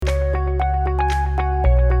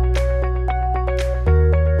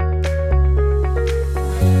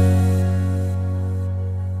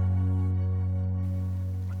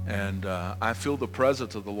I feel the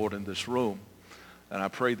presence of the Lord in this room, and I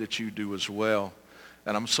pray that you do as well.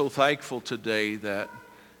 And I'm so thankful today that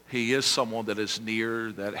he is someone that is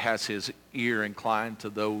near, that has his ear inclined to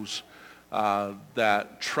those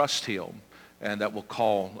that trust him and that will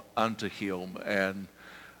call unto him. And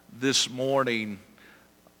this morning,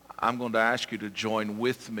 I'm going to ask you to join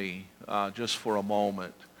with me just for a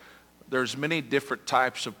moment. There's many different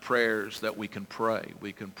types of prayers that we can pray.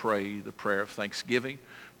 We can pray the prayer of thanksgiving.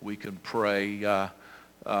 We can pray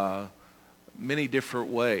many different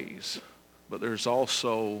ways. But there's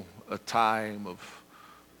also a time of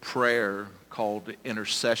prayer called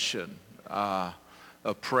intercession, a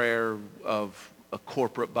prayer of a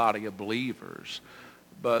corporate body of believers.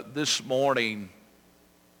 But this morning,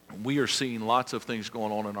 we are seeing lots of things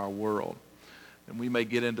going on in our world. And we may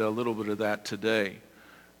get into a little bit of that today.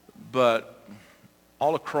 But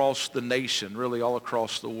all across the nation, really all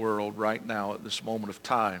across the world right now at this moment of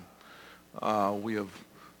time, we have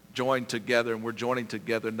joined together, and we're joining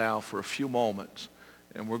together now for a few moments.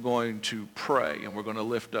 And we're going to pray, and we're going to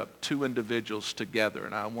lift up two individuals together.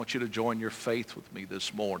 And I want you to join your faith with me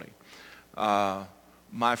this morning.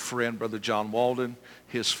 My friend, Brother John Walden,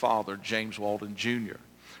 his father, James Walden Jr.,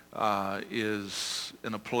 is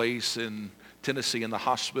in a place in Tennessee in the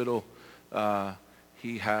hospital.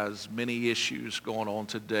 He has many issues going on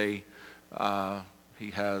today. He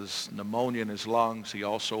has pneumonia in his lungs. He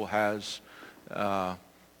also has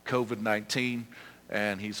COVID-19,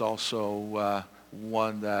 and he's also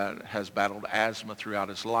one that has battled asthma throughout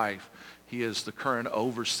his life. He is the current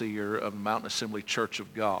overseer of Mountain Assembly Church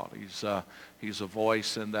of God. He's a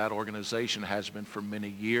voice in that organization, has been for many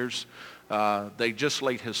years. They just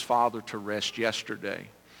laid his father to rest yesterday.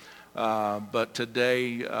 But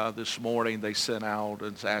today, this morning, they sent out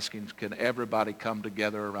and asking, can everybody come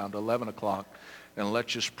together around 11 o'clock and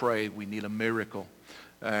let's just pray. We need a miracle.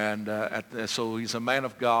 And so he's a man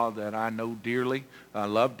of God that I know dearly, I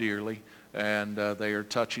love dearly, and they are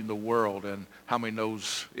touching the world. And how many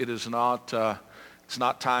knows it's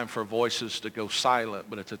not time for voices to go silent,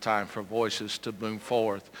 but it's a time for voices to boom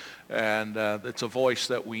forth. And it's a voice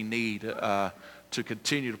that we need to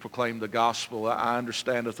continue to proclaim the gospel. I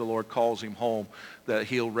understand if the Lord calls him home that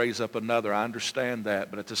he'll raise up another. I understand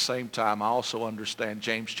that. But at the same time, I also understand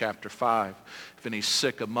James chapter 5. If any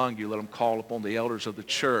sick among you, let them call upon the elders of the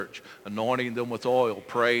church, anointing them with oil,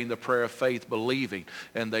 praying the prayer of faith, believing,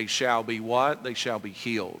 and they shall be what? They shall be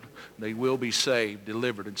healed. They will be saved,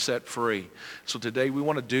 delivered, and set free. So today we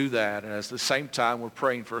want to do that. And at the same time we're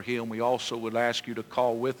praying for him, we also would ask you to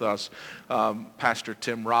call with us Pastor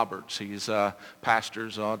Tim Roberts. He's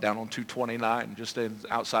pastors down on 229, just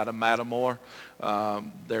outside of Matamore.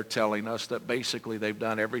 They're telling us that basically they've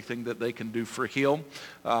done everything that they can do for him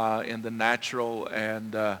in the natural,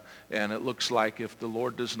 and it looks like if the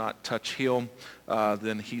Lord does not touch him,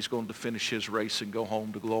 then he's going to finish his race and go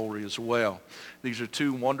home to glory as well. These are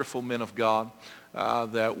two wonderful men of God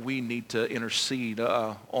that we need to intercede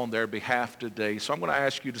on their behalf today. So I'm going to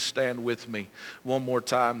ask you to stand with me one more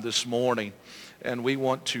time this morning, and we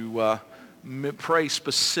want to pray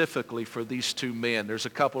specifically for these two men. There's a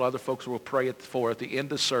couple other folks we'll pray for at the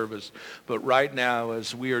end of service. But right now,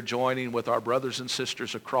 as we are joining with our brothers and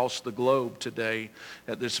sisters across the globe today,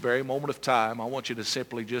 at this very moment of time, I want you to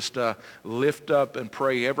simply just lift up and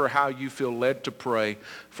pray ever how you feel led to pray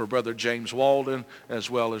for Brother James Walden as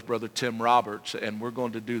well as Brother Tim Roberts. And we're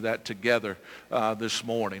going to do that together this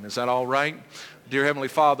morning. Is that all right? Dear Heavenly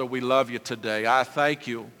Father, we love you today. I thank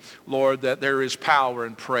you, Lord, that there is power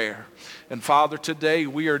in prayer. And Father, today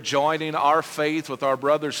we are joining our faith with our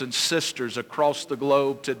brothers and sisters across the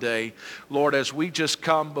globe today. Lord, as we just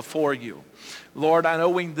come before you, Lord, I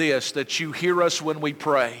knowing this, that you hear us when we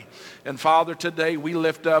pray. And Father, today we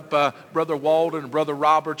lift up Brother Walden and Brother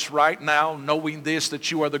Roberts right now, knowing this, that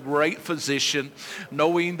you are the great physician,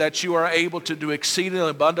 knowing that you are able to do exceedingly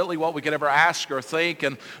abundantly what we could ever ask or think.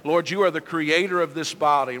 And Lord, you are the creator of this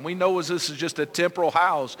body. And we know as this is just a temporal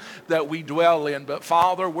house that we dwell in. But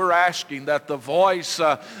Father, we're asking that the voice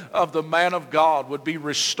of the man of God would be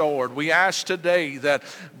restored. We ask today that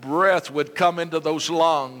breath would come into those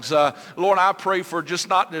lungs. Lord, I pray for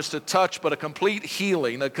not just a touch, but a complete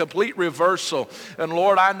healing, a complete reversal. And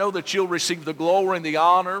Lord, I know that you'll receive the glory and the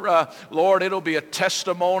honor. Lord, it'll be a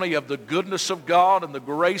testimony of the goodness of God and the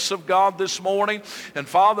grace of God this morning. And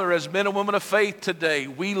Father, as men and women of faith today,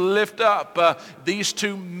 we lift up these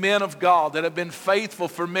two men of God that have been faithful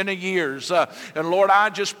for many years. And Lord, I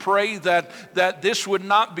just pray that this would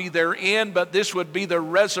not be their end, but this would be the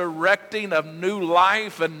resurrecting of new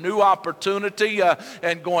life and new opportunity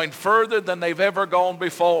and going further than they they've ever gone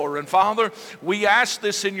before. And Father, we ask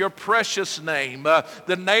this in your precious name,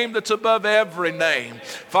 the name that's above every name.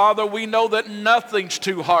 Father, we know that nothing's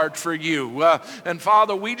too hard for you. And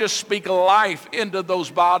Father, we just speak life into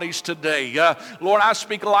those bodies today. Lord, I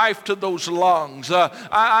speak life to those lungs.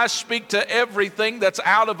 I speak to everything that's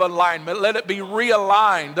out of alignment. Let it be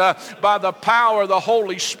realigned by the power of the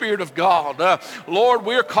Holy Spirit of God. Lord,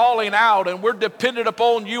 we're calling out and we're dependent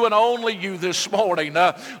upon you and only you this morning.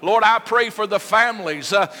 Lord, I pray for the families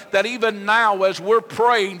that even now as we're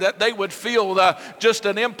praying that they would feel just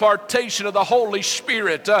an impartation of the Holy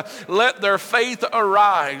Spirit. Let their faith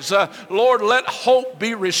arise. Lord, let hope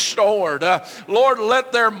be restored. Lord,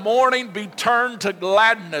 let their mourning be turned to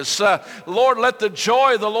gladness. Lord, let the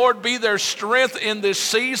joy of the Lord be their strength in this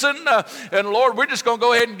season. And Lord, we're just going to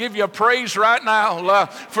go ahead and give you praise right now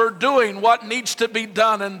for doing what needs to be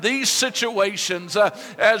done in these situations.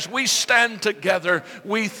 As we stand together,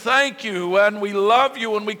 we thank you and we love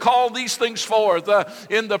you and we call these things forth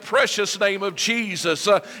in the precious name of Jesus.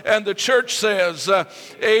 And the church says,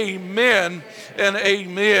 amen and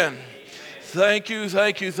amen. Thank you,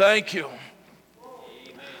 thank you, thank you.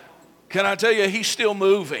 Can I tell you, he's still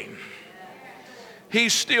moving.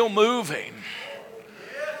 He's still moving.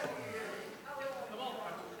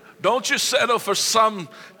 Don't you settle for some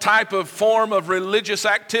type of form of religious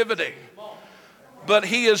activity. But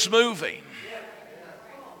he is moving.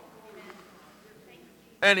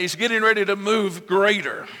 And he's getting ready to move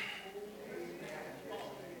greater.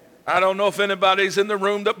 I don't know if anybody's in the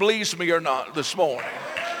room that believes me or not this morning.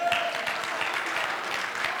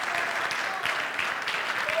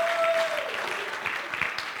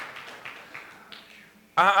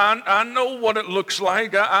 I know what it looks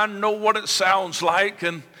like. I know what it sounds like.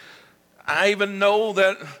 And I even know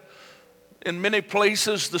that in many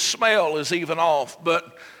places the smell is even off.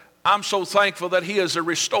 But I'm so thankful that he is a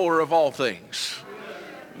restorer of all things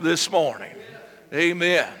this morning.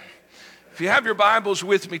 Amen. If you have your Bibles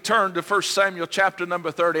with me, turn to 1 Samuel chapter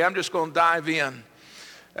number 30. I'm just going to dive in.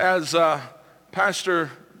 As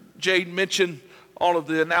Pastor Jade mentioned all of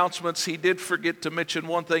the announcements, he did forget to mention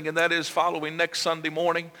one thing, and that is following next Sunday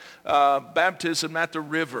morning, baptism at the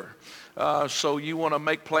river. So you want to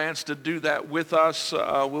make plans to do that with us.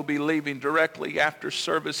 We'll be leaving directly after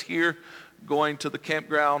service here, going to the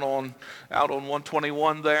campground out on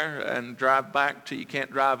 121 there and drive back till you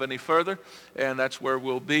can't drive any further. And that's where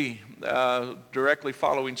we'll be directly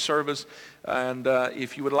following service. And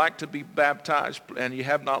if you would like to be baptized and you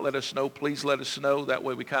have not let us know, please let us know. That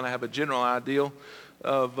way we kind of have a general idea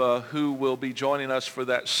of who will be joining us for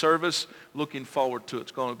that service. Looking forward to it.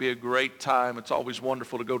 It's going to be a great time. It's always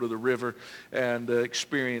wonderful to go to the river and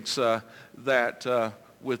experience that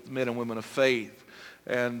with men and women of faith.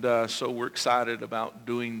 And so we're excited about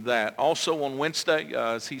doing that. Also on Wednesday,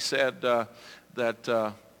 as he said,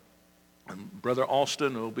 that Brother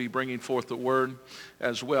Austin will be bringing forth the word,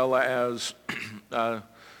 as well as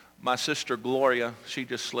my sister Gloria. She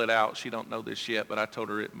just slid out. She don't know this yet, but I told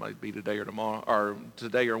her it might be today or tomorrow, or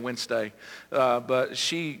today or Wednesday. But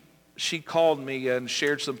she called me and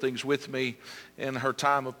shared some things with me in her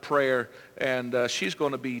time of prayer, and she's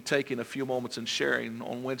going to be taking a few moments and sharing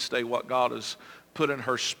on Wednesday what God has put in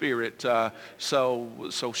her spirit.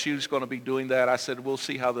 So she's going to be doing that. I said we'll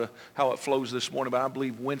see how it flows this morning, but I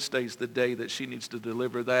believe Wednesday's the day that she needs to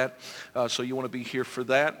deliver that. So you want to be here for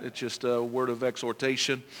that. It's just a word of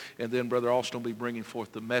exhortation, and then Brother Austin will be bringing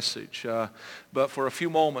forth the message. But for a few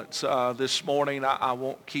moments this morning, I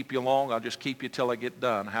won't keep you long. I'll just keep you till I get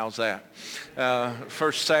done. How's that?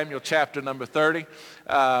 1 Samuel chapter number 30.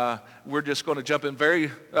 We're just going to jump in.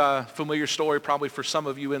 Very familiar story probably for some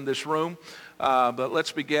of you in this room. But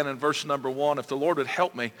let's begin in verse number 1. If the Lord would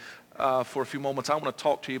help me for a few moments, I want to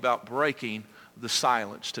talk to you about breaking the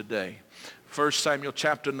silence today. 1 Samuel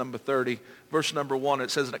chapter number 30, verse number 1,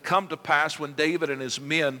 it says, "And it come to pass when David and his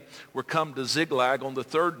men were come to Ziklag on the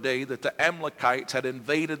third day that the Amalekites had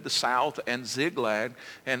invaded the south and Ziklag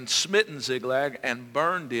and smitten Ziklag and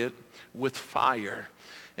burned it with fire.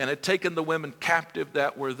 And had taken the women captive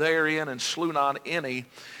that were therein and slew not any,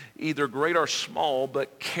 either great or small,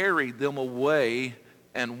 but carried them away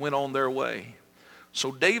and went on their way.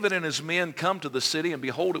 So David and his men come to the city, and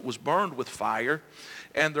behold, it was burned with fire,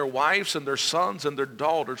 and their wives and their sons and their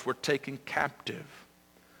daughters were taken captive.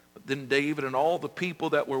 But then David and all the people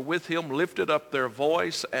that were with him lifted up their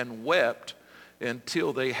voice and wept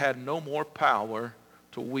until they had no more power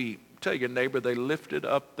to weep." Tell your neighbor, they lifted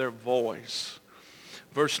up their voice.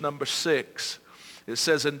 Verse number 6, it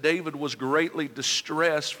says, "And David was greatly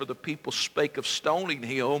distressed, for the people spake of stoning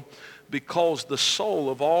him, because the soul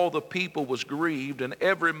of all the people was grieved, and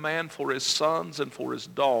every man for his sons and for his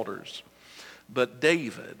daughters. But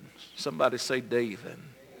David, somebody say David,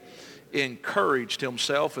 encouraged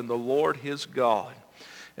himself in the Lord his God.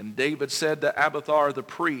 And David said to Abiathar the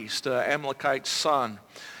priest, Amalekite's son,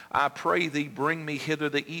 I pray thee bring me hither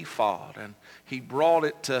the ephod. And he brought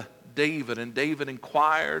it to David, and David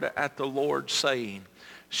inquired at the Lord, saying,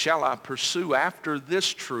 shall I pursue after this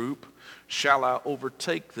troop? Shall I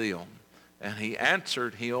overtake them? And he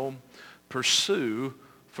answered him, pursue,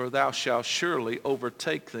 for thou shalt surely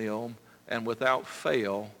overtake them, and without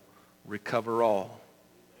fail recover all.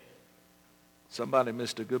 Somebody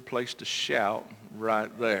missed a good place to shout right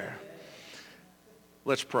there.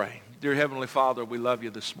 Let's pray. Dear Heavenly Father, we love you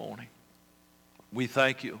this morning. We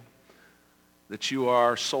thank you that you are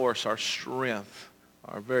our source, our strength,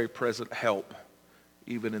 our very present help,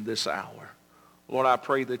 even in this hour. Lord, I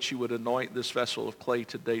pray that you would anoint this vessel of clay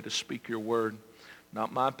today to speak your word,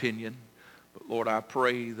 not my opinion, but Lord, I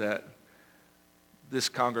pray that this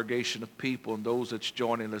congregation of people and those that's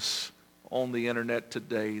joining us on the internet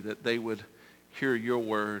today, that they would hear your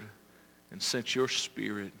word and sense your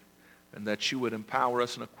spirit, and that you would empower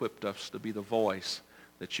us and equip us to be the voice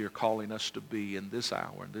that you're calling us to be in this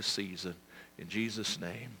hour, in this season. In Jesus'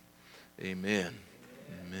 name, amen.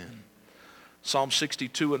 Amen. Psalm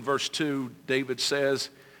 62 and verse 2, David says,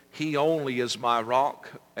 he only is my rock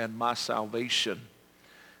and my salvation.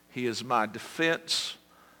 He is my defense.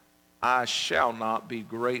 I shall not be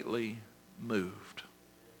greatly moved.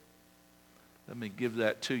 Let me give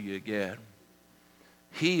that to you again.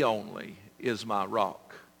 He only is my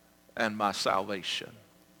rock and my salvation.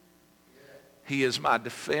 He is my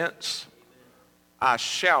defense. I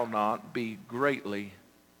shall not be greatly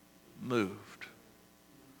moved.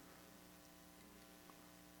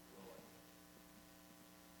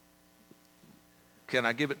 Can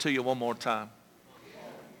I give it to you one more time?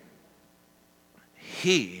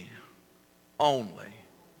 He only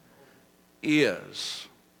is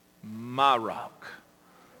my rock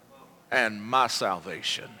and my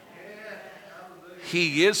salvation.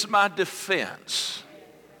 He is my defense.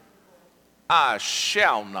 I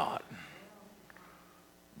shall not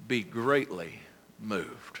be greatly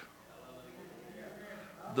moved.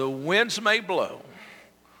 The winds may blow,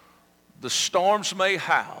 the storms may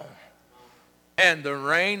howl, and the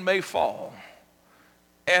rain may fall,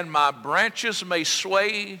 and my branches may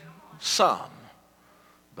sway some,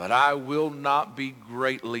 but I will not be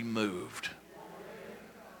greatly moved,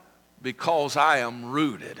 because I am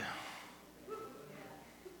rooted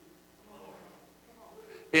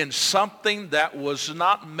in something that was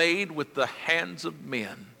not made with the hands of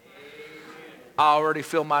men. I already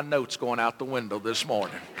feel my notes going out the window this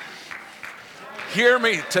morning. Hear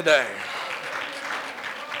me today.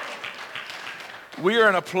 We are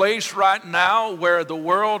in a place right now where the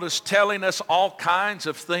world is telling us all kinds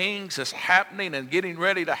of things is happening and getting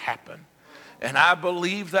ready to happen. And I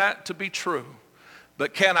believe that to be true.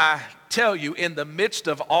 But can I tell you, in the midst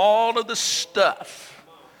of all of the stuff,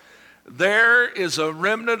 there is a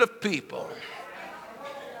remnant of people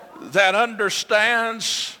that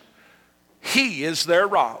understands he is their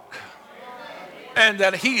rock, and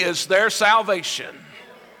that he is their salvation,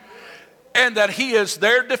 and that he is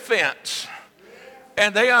their defense.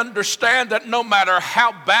 And they understand that no matter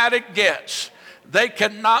how bad it gets, they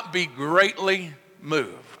cannot be greatly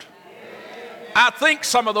moved. I think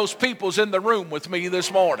some of those people's in the room with me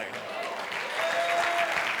this morning.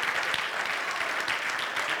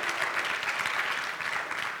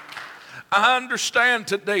 I understand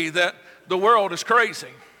today that the world is crazy.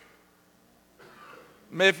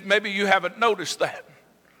 Maybe you haven't noticed that.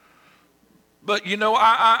 But you know,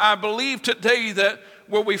 I believe today that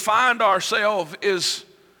where we find ourselves is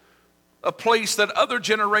a place that other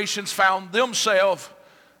generations found themselves.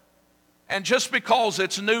 And just because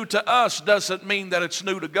it's new to us doesn't mean that it's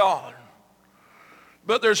new to God.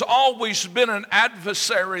 But there's always been an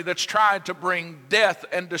adversary that's tried to bring death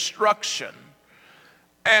and destruction.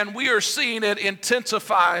 And we are seeing it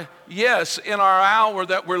intensify, yes, in our hour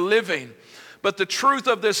that we're living. But the truth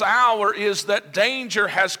of this hour is that danger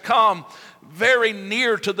has come very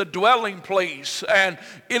near to the dwelling place. And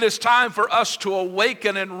it is time for us to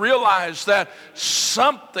awaken and realize that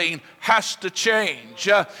something has to change.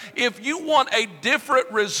 If you want a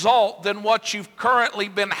different result than what you've currently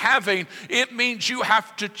been having, it means you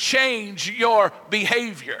have to change your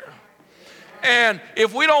behavior. And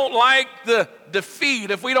if we don't like the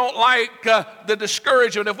defeat, if we don't like the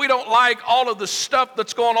discouragement, if we don't like all of the stuff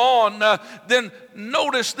that's going on, then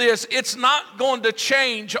notice this, it's not going to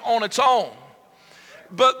change on its own.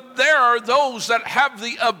 But there are those that have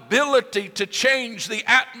the ability to change the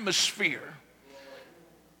atmosphere.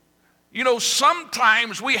 You know,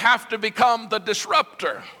 sometimes we have to become the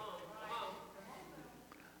disruptor.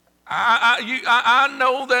 I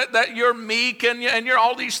know that you're meek and you're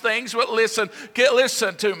all these things, but listen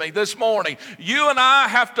to me this morning. You and I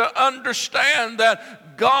have to understand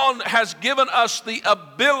that God has given us the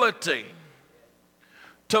ability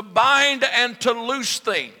to bind and to loose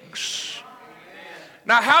things.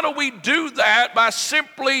 Now, how do we do that? By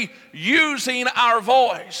simply using our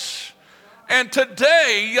voice. And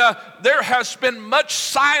today, there has been much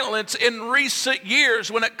silence in recent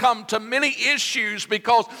years when it comes to many issues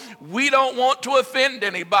because we don't want to offend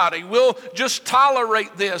anybody. We'll just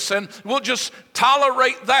tolerate this and we'll just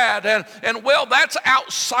tolerate that. And well, that's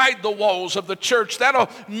outside the walls of the church. That'll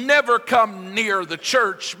never come near the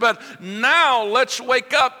church. But now let's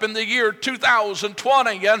wake up in the year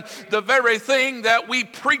 2020 and the very thing that we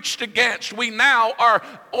preached against, we now are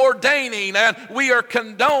ordaining and we are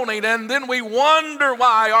condoning, and then we wonder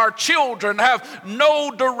why our children have no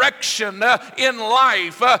direction in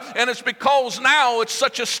life, and it's because now it's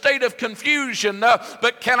such a state of confusion.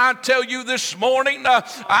 But can I tell you this morning,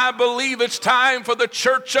 I believe it's time for the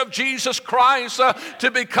church of Jesus Christ to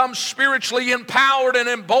become spiritually empowered and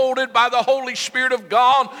emboldened by the Holy Spirit of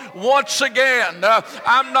God once again.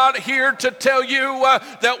 I'm not here to tell you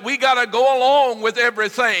that we got to go along with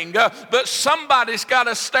everything, but somebody's got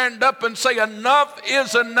to stand up and say enough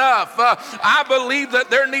is enough. I believe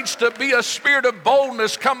that there needs to be a spirit of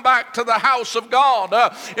boldness come back to the house of God.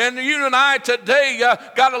 And you and I today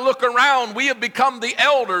got to look around. We have become the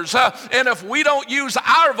elders. And if we don't use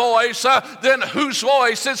our voice, then whose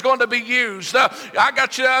voice is going to be used? I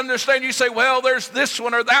got you to understand. You say, well, there's this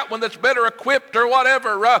one or that one that's better equipped or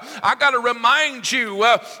whatever. I got to remind you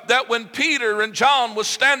that when Peter and John was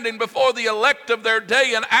standing before the elect of their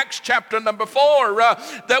day in Acts chapter number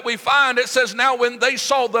 4, that we find it says, now when they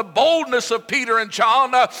saw the boldness of Peter and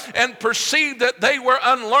John and perceived that they were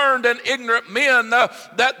unlearned and ignorant men,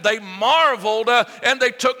 that they marveled and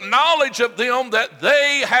they took knowledge of them that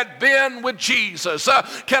they had been with Jesus.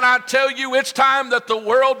 Can I tell you, it's time that the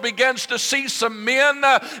world begins to see some men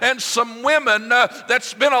and some women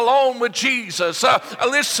that's been alone with Jesus.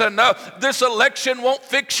 Listen, this election won't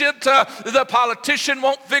fix it. The politician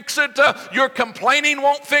won't fix it. Your complaining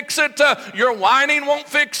won't fix it. Your whining won't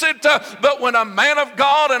fix it. But when a man of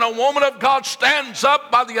God and a woman of God stands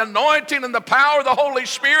up by the anointing and the power of the Holy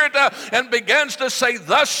Spirit and begins to say,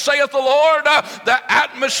 thus saith the Lord, the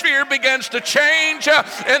atmosphere begins to change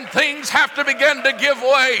and things have to begin to give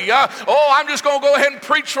way. I'm just going to go ahead and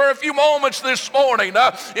preach for a few moments this morning.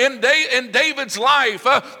 In David's life,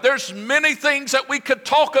 there's many things that we could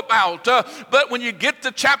talk about, but when you get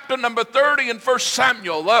to chapter number 30 in 1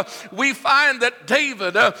 Samuel, we find that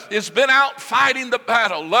David has been out fighting the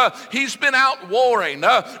battle. He's been out warring.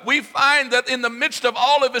 We find that in the midst of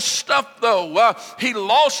all of his stuff, though, he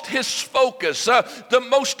lost his focus. The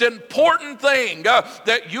most important thing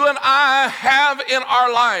that you and I have in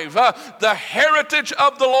our life, the heritage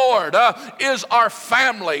of the Lord, is our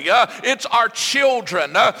family. It's our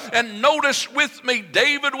children. And notice with me,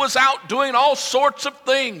 David was out doing all sorts of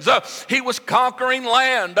things. He was conquering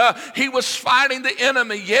land. He was fighting the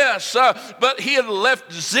enemy, yes, but he had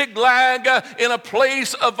left Ziklag in a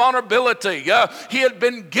place of vulnerability. He had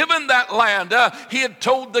been given that land. He had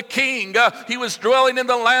told the king he was dwelling in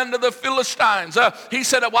the land of the Philistines. He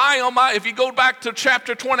said, why am I? If you go back to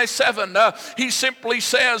chapter 27, he simply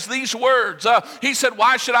says these words. He said,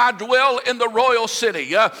 why should I dwell in the royal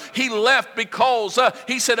city? He left because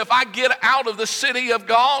he said, if I get out of the city of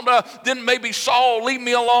God, then maybe Saul leave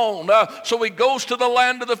me alone. So he goes to the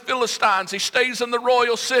land of the Philistines. He stays in the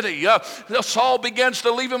royal city. Saul begins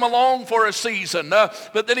to leave him alone for a season.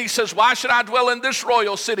 But then he says, why should I dwell in this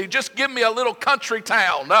royal city? Just give me a little country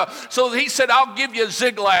town. So he said, I'll give you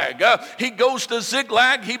Ziklag. He goes to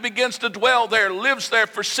Ziklag. He begins to dwell there, lives there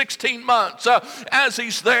for 16 months. As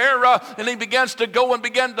he's there, and he begins to go and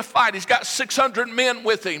begin to fight. He's got 600 men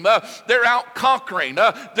with him. They're out conquering.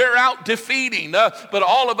 They're out defeating. But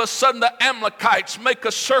all of a sudden, the Amalekites make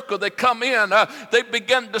a circle. They come in. They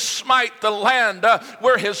begin to smite the land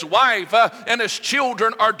where his wife and his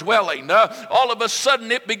children are dwelling. All of a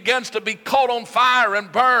sudden, it begins to be caught on fire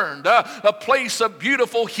and burned. A place of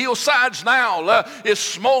beautiful hillsides now is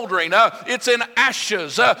smoldering. It's in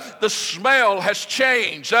ashes. The smell has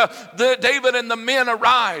changed. David and the men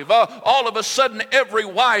arrive. All of a sudden, every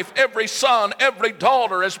wife, every son, every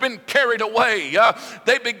daughter has been carried away.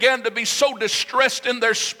 They began to be so distressed in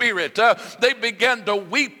their spirit. They began to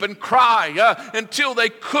weep and cry until they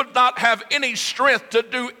could not have any strength to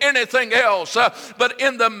do anything else. But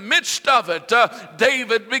in the midst of it,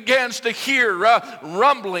 David begins to hear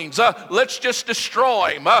rumblings. Let's just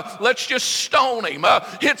destroy him. Let's just stone him.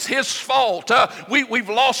 It's his fault. We've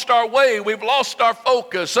lost our way. We've lost our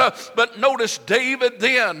focus. But notice David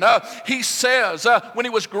then, he says, when he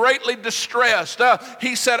was greatly distressed,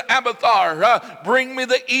 he said, Abiathar, bring me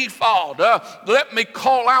the ephod. Let me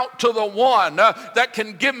call out to the one that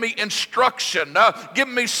can give me instruction, give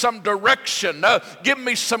me some direction, give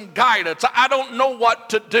me some guidance. I don't know what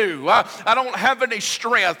to do. I don't have any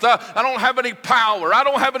strength. I don't have any power. I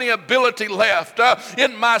don't have any ability left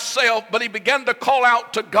in myself. But he began to call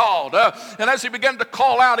out to God. And as he began to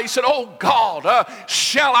call out, he said, oh God,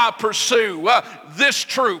 shall I pursue this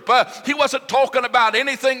troop? He wasn't talking about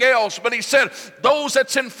anything else, but he said, those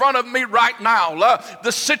that's in front of me right now,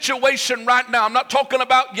 the situation right now. I'm not talking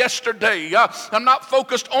about yesterday. I'm not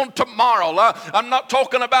focused on tomorrow. I'm not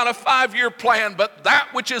talking about a 5-year plan, but that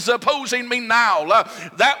which is opposing me now,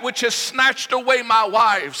 that which has snatched away my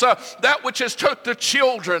wives, that which has took the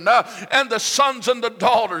children and the sons and the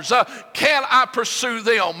daughters. Can I pursue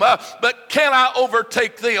them? But can I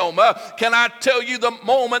overtake them? Can I tell you, the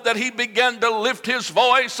moment that he began to lift his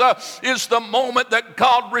voice is the moment that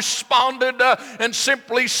God responded and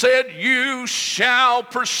simply said, you shall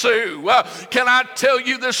pursue. Can I tell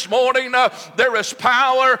you this morning, there is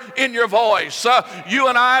power in your voice. You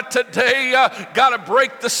and I today got to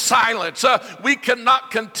break the silence. We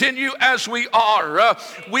cannot continue as we are.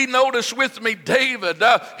 We notice with me, David,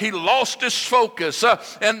 he lost his focus,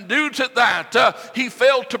 and due to that, he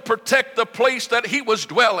failed to protect the place that he was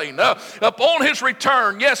dwelling. Upon his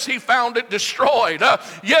return, yes, he found it destroyed.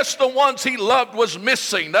 Yes, the ones he loved was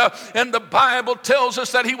missing. And the Bible tells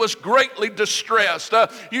us that he was greatly distressed.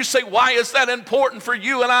 You say, why is that important for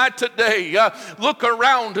you and I today? Look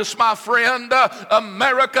around us, my friend.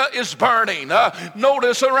 America is burning.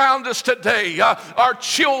 Notice around us today, our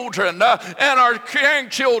children and our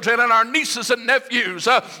grandchildren and our nieces and nephews,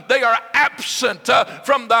 they are absent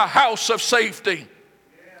from the house of safety.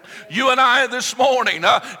 You and I this morning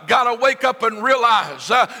got to wake up and realize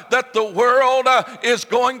that the world is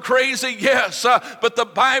going crazy, yes, but the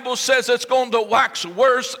Bible says it's going to wax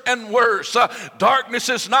worse and worse. Darkness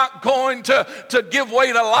is not going to give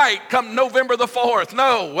way to light come November the 4th,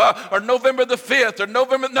 no, or November the 5th, or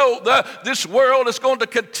November, no, this world is going to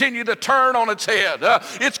continue to turn on its head.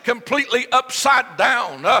 It's completely upside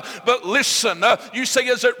down. But listen, you say,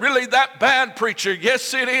 is it really that bad, preacher?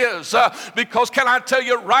 Yes, it is, because can I tell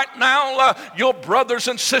you right now, your brothers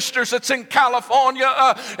and sisters that's in California,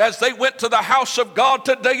 as they went to the house of God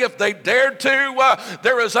today, if they dared to,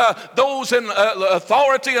 there is those in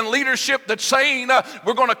authority and leadership that's saying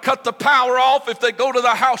we're going to cut the power off if they go to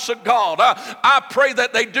the house of God. I pray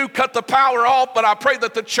that they do cut the power off, but I pray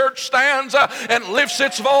that the church stands and lifts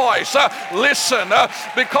its voice. Listen,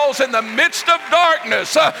 because in the midst of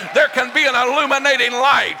darkness, there can be an illuminating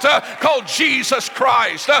light called Jesus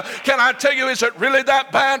Christ. Can I tell you, is it really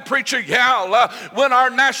that bad, preacher? Yeah. When our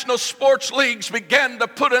national sports leagues began to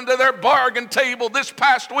put into their bargain table this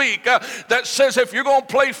past week that says if you're going to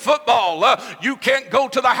play football, you can't go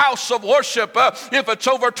to the house of worship if it's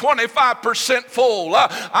over 25% full.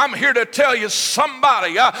 I'm here to tell you,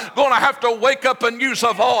 somebody going to have to wake up and use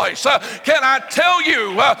a voice. Can I tell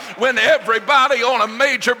you, when everybody on a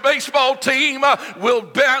major baseball team will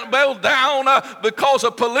bow down because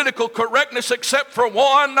of political correctness except for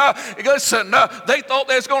one, listen, they thought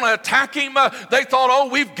they was going to attack him. They thought, oh,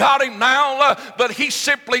 we've got him now. But he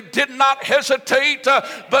simply did not hesitate,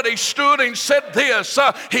 but he stood and said this.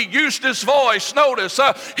 He used his voice. Notice,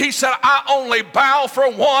 he said, I only bow for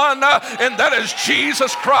one, and that is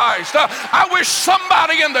Jesus Christ. I wish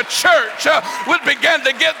somebody in the church would begin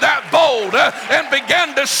to get that bold and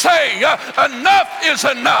begin to say, enough is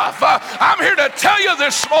enough. I'm here to tell you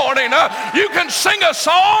this morning, you can sing a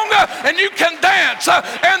song and you can dance,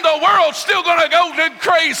 and the world's still going to go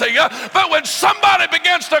crazy. But when somebody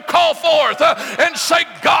begins to call forth and say,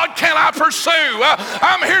 God, can I pursue?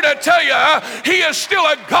 I'm here to tell you, he is still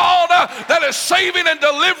a God that is saving and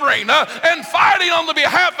delivering and fighting on the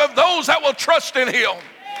behalf of those that will trust in him.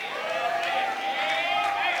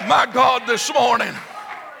 My God, this morning.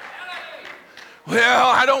 Well,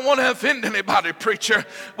 I don't want to offend anybody, preacher.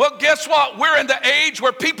 Well, guess what? We're in the age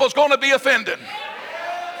where people's going to be offended.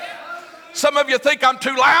 Some of you think I'm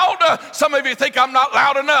too loud. Some of you think I'm not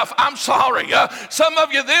loud enough. I'm sorry. Some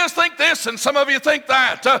of you think this, and some of you think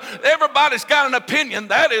that. Everybody's got an opinion.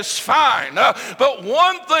 That is fine. But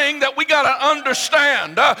one thing that we got to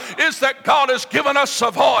understand is that God has given us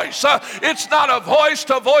a voice. It's not a voice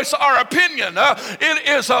to voice our opinion. It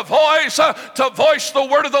is a voice to voice the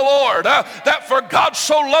word of the Lord. That for God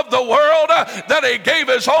so loved the world that he gave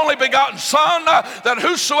his only begotten Son, that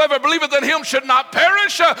whosoever believeth in him should not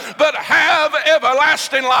perish, but have have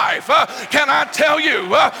everlasting life. Can I tell you,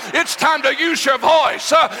 it's time to use your voice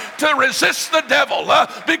to resist the devil,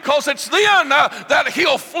 because it's then that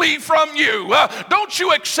he'll flee from you. Don't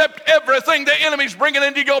you accept everything the enemy's bringing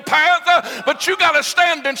into your path, but you got to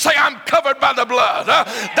stand and say, I'm covered by the blood.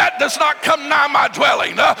 That does not come nigh my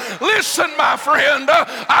dwelling. Listen, my friend,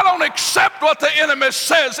 I don't accept what the enemy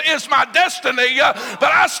says is my destiny,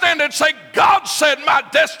 but I stand and say, God said my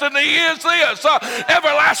destiny is this,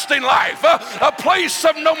 everlasting life, a place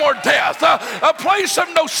of no more death, a place of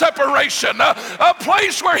no separation, a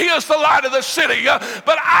place where he is the light of the city.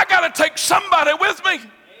 But I got to take somebody with me.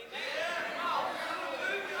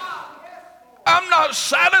 I'm not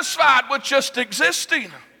satisfied with just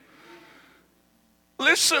existing.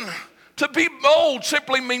 Listen, to be bold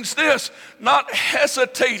simply means this: not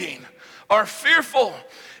hesitating or fearful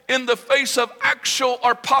in the face of actual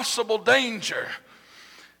or possible danger.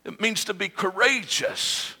 It means to be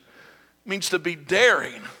courageous. It means to be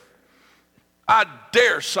daring. I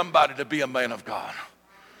dare somebody to be a man of God.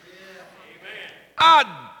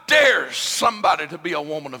 I dare somebody to be a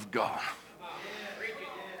woman of God.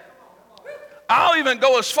 I'll even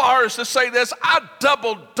go as far as to say this: I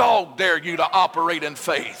double dog dare you to operate in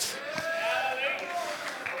faith.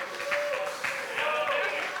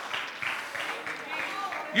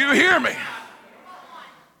 You hear me?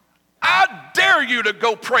 I dare you to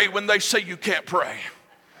go pray when they say you can't pray.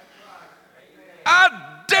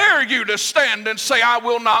 I dare you to stand and say, I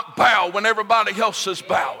will not bow when everybody else is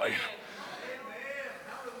bowing.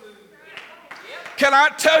 Can I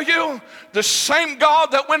tell you, the same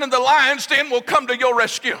God that went in the lion's den will come to your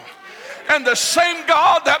rescue. And the same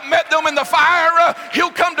God that met them in the fire,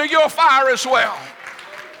 he'll come to your fire as well.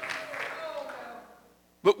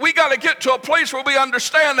 But we got to get to a place where we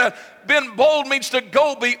understand that being bold means to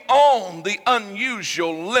go beyond the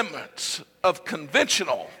unusual limits of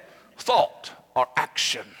conventional thought or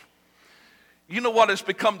action. You know what has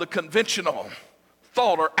become the conventional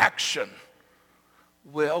thought or action?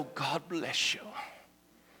 Well, God bless you.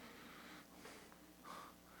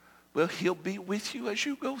 Well, he'll be with you as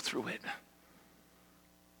you go through it.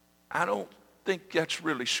 I don't think that's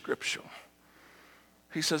really scriptural.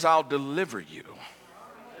 He says, I'll deliver you.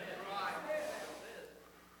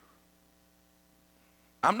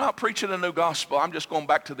 I'm not preaching a new gospel. I'm just going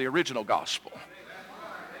back to the original gospel.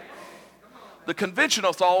 The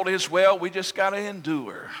conventional thought is, well, we just got to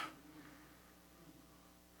endure.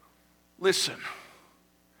 Listen,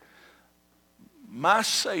 my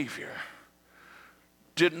Savior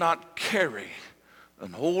did not carry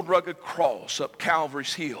an old rugged cross up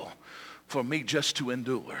Calvary's hill for me just to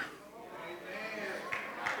endure.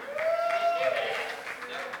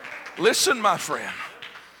 Listen, my friend.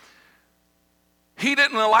 He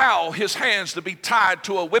didn't allow his hands to be tied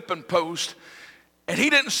to a whipping post, and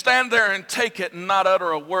he didn't stand there and take it and not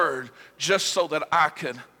utter a word just so that I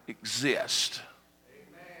could exist.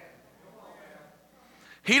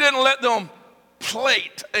 He didn't let them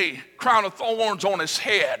plate a crown of thorns on his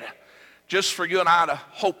head just for you and I to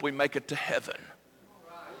hope we make it to heaven.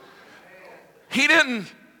 He didn't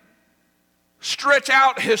stretch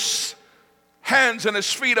out his hands and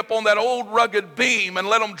his feet up on that old rugged beam and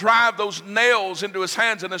let him drive those nails into his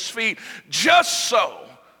hands and his feet just so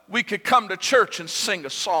we could come to church and sing a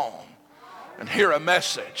song and hear a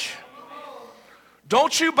message.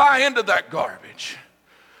 Don't you buy into that garbage.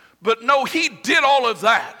 But no, he did all of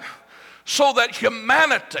that so that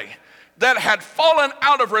humanity that had fallen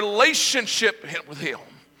out of relationship with him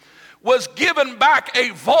was given back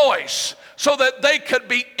a voice so that they could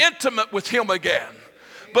be intimate with him again,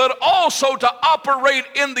 but also to operate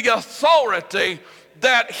in the authority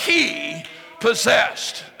that he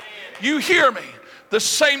possessed. You hear me? The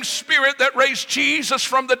same Spirit that raised Jesus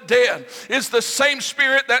from the dead is the same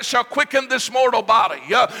Spirit that shall quicken this mortal body.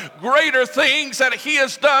 Greater things that he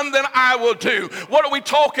has done than I will do. What are we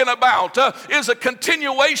talking about? Is a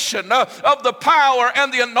continuation of the power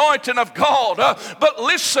and the anointing of God. But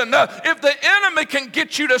listen, if the enemy can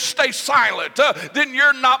get you to stay silent, then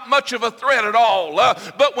you're not much of a threat at all.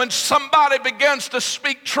 But when somebody begins to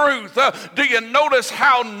speak truth, do you notice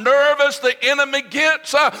how nervous the enemy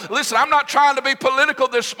gets? Listen, I'm not trying to be political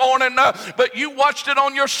this morning, but you watched it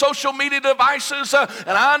on your social media devices,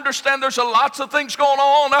 and I understand there's lots of things going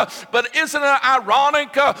on, but isn't it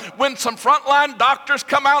ironic when some frontline doctors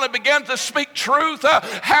come out and begin to speak truth,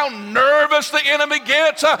 how nervous the enemy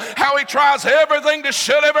gets, how he tries everything to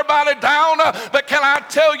shut everybody down? But can I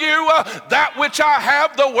tell you, that which much I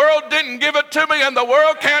have, the world didn't give it to me, and the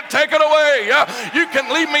world can't take it away. You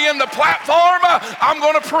can leave me in the platform, I'm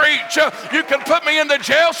going to preach. You can put me in the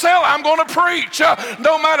jail cell, I'm going to preach.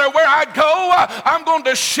 No matter where I go, I'm going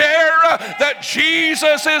to share that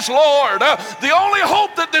Jesus is Lord. The only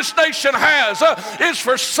hope that this nation has is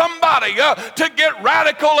for somebody to get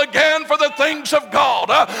radical again for the things of God.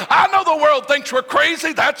 I know the world thinks we're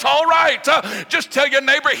crazy. That's all right. Just tell your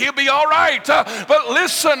neighbor he'll be all right. But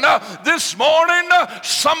listen, this morning,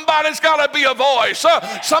 somebody's got to be a voice.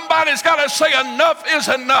 Somebody's got to say enough is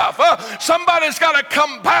enough. Somebody's got to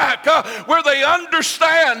come back where they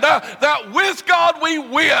understand that with God we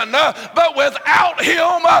win, but without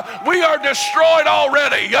him we are destroyed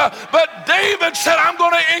already. But David said, I'm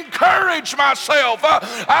going to encourage myself.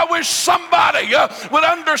 I wish somebody would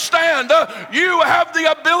understand you have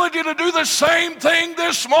the ability to do the same thing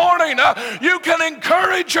this morning. You can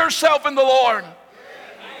encourage yourself in the Lord.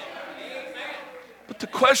 But the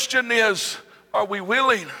question is, are we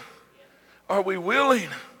willing? Are we willing?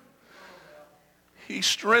 He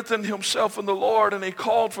strengthened himself in the Lord, and he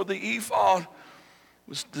called for the ephod. It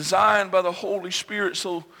was designed by the Holy Spirit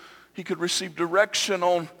so he could receive direction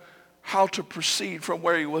on how to proceed from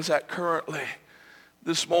where he was at currently.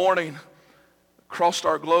 This morning, across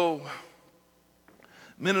our globe,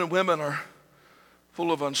 men and women are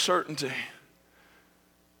full of uncertainty.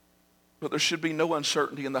 But there should be no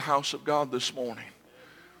uncertainty in the house of God this morning.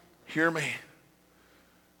 Hear me.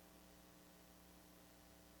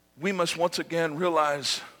 We must once again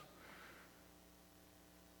realize,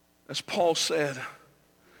 as Paul said,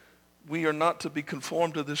 we are not to be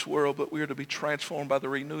conformed to this world, but we are to be transformed by the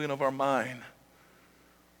renewing of our mind.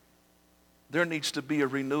 There needs to be a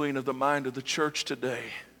renewing of the mind of the church today.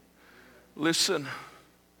 Listen,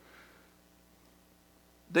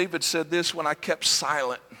 David said this when I kept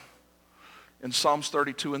silent. In Psalms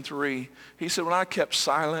 32 and 3, he said, when I kept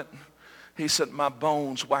silent, he said, my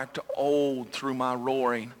bones waxed old through my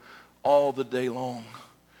roaring all the day long.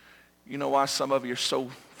 You know why some of you are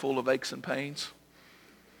so full of aches and pains?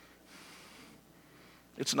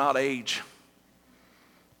 It's not age.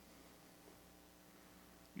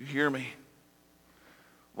 You hear me?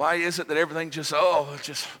 Why is it that everything just,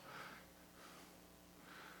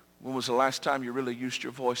 when was the last time you really used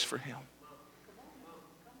your voice for him?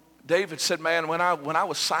 David said, man, when I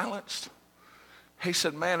was silenced, he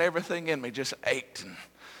said, man, everything in me just ached and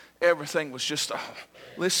everything was just,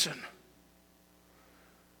 listen.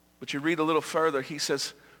 But you read a little further, he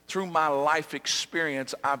says, through my life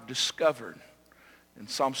experience, I've discovered, in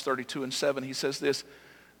Psalms 32 and 7, he says this,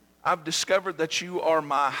 I've discovered that you are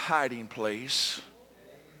my hiding place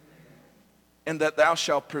and that thou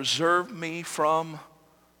shalt preserve me from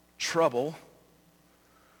trouble.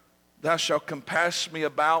 Thou shalt compass me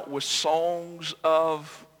about with songs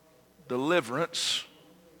of deliverance,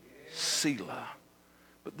 Selah.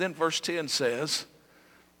 But then verse 10 says,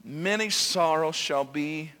 many sorrows shall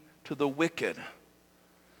be to the wicked,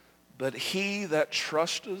 but he that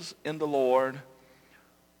trusteth in the Lord,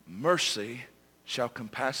 mercy shall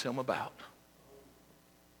compass him about.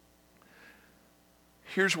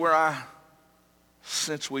 Here's where I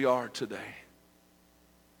sense we are today.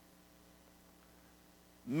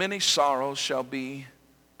 Many sorrows shall be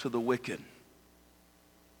to the wicked.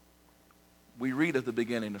 We read at the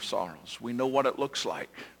beginning of sorrows. We know what it looks like.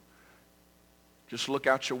 Just look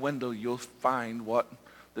out your window, you'll find what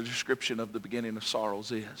the description of the beginning of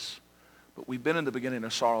sorrows is. But we've been in the beginning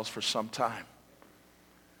of sorrows for some time.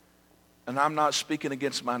 And I'm not speaking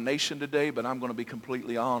against my nation today, but I'm going to be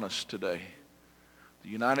completely honest today. The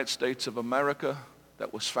United States of America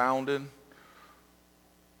that was founded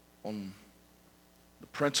on the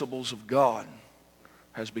principles of God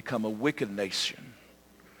has become a wicked nation.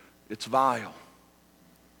 It's vile.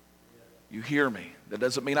 You hear me? That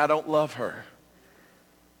doesn't mean I don't love her,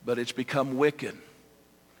 but it's become wicked.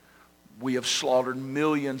 We have slaughtered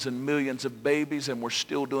millions and millions of babies, and we're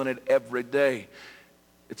still doing it every day.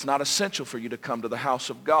 It's not essential for you to come to the house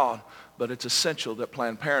of God, but it's essential that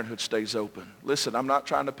Planned Parenthood stays open. Listen, I'm not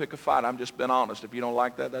trying to pick a fight. I'm just being honest. If you don't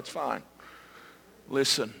like that, that's fine.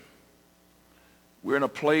 Listen, we're in a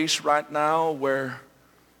place right now where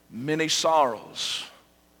many sorrows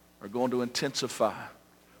are going to intensify.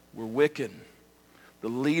 We're wicked. The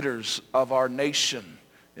leaders of our nation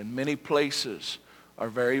in many places are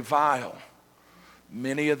very vile.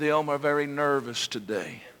 Many of them are very nervous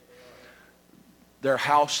today. Their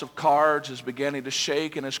house of cards is beginning to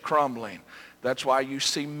shake and is crumbling. That's why you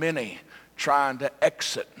see many trying to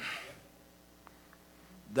exit.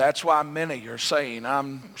 That's why many are saying,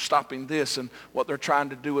 I'm stopping this. And what they're trying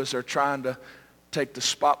to do is they're trying to take the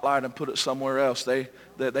spotlight and put it somewhere else. They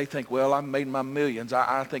think, well, I've made my millions.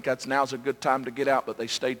 I think now's a good time to get out, but they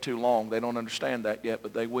stayed too long. They don't understand that yet,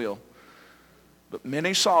 but they will. But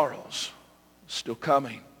many sorrows still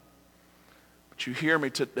coming. But you hear me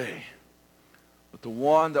today. But the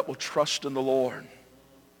one that will trust in the Lord,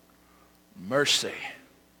 mercy.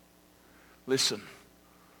 Listen,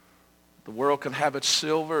 the world can have its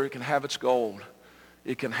silver, it can have its gold,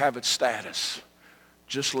 it can have its status.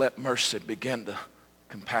 Just let mercy begin to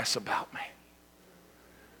compass about me.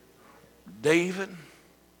 David,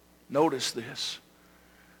 notice this.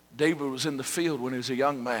 David was in the field when he was a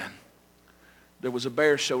young man. There was a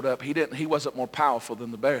bear showed up. He wasn't more powerful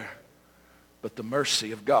than the bear, but the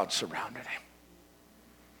mercy of God surrounded him.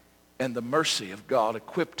 And the mercy of God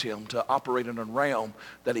equipped him to operate in a realm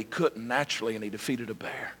that he couldn't naturally, and he defeated a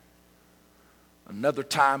bear. Another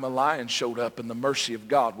time a lion showed up, and the mercy of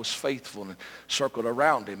God was faithful and circled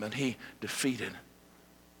around him, and he defeated.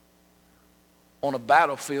 On a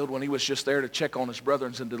battlefield, when he was just there to check on his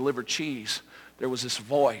brethren and deliver cheese, there was this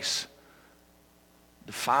voice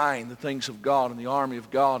defying the things of God and the army of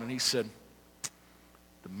God, and he said,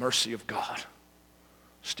 the mercy of God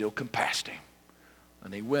still compassed him.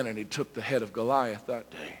 And he went and he took the head of Goliath that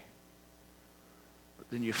day. But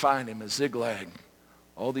then you find him at Ziklag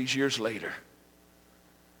all these years later.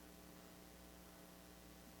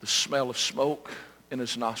 The smell of smoke in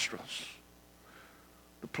his nostrils.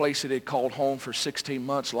 The place that he had called home for 16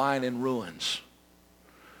 months lying in ruins.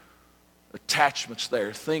 Attachments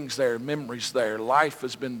there, things there, memories there. Life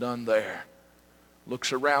has been done there.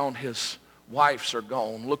 Looks around, his wives are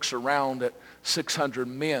gone. Looks around at 600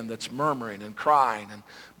 men that's murmuring and crying and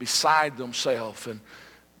beside themselves, and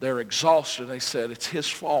they're exhausted. They said, it's his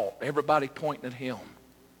fault. Everybody pointing at him.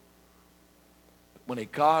 When he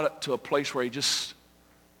got to a place where he just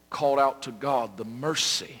called out to God, the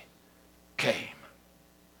mercy came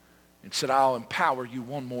and said, I'll empower you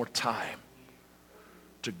one more time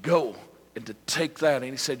to go and to take that.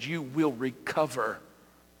 And he said, you will recover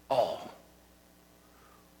all.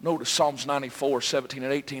 Notice Psalms 94, 17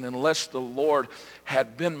 and 18. Unless the Lord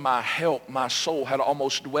had been my help, my soul had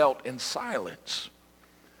almost dwelt in silence.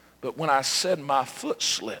 But when I said my foot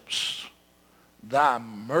slips, thy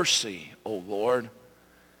mercy, O Lord,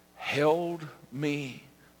 held me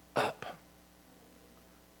up.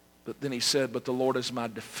 But then he said, but the Lord is my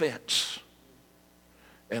defense,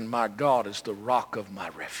 and my God is the rock of my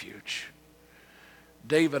refuge.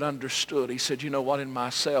 David understood. He said, you know what, in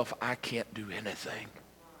myself, I can't do anything.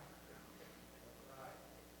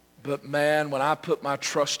 But man, when I put my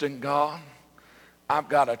trust in God, I've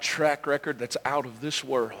got a track record that's out of this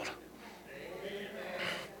world.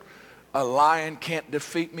 A lion can't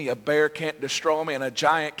defeat me, a bear can't destroy me, and a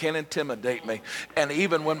giant can't intimidate me. And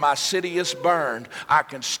even when my city is burned, I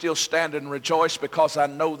can still stand and rejoice, because I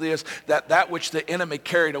know this, that which the enemy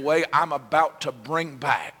carried away, I'm about to bring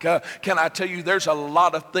back. Can I tell you, there's a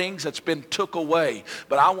lot of things that's been took away,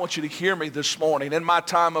 but I want you to hear me this morning. In my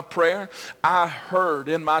time of prayer, I heard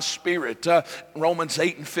in my spirit, Romans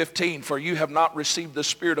 8 and 15, for you have not received the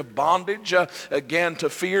spirit of bondage, again to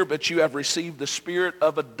fear, but you have received the spirit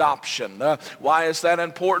of adoption. Why is that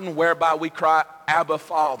important? Whereby we cry, Abba,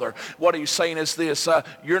 Father. What he's saying is this,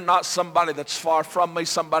 you're not somebody that's far from me,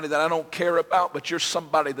 somebody that I don't care about, but you're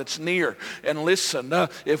somebody that's near. And listen,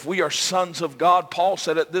 if we are sons of God, Paul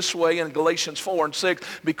said it this way in Galatians 4 and 6,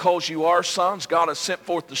 because you are sons, God has sent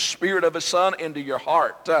forth the Spirit of His Son into your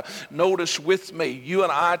heart. Notice with me, you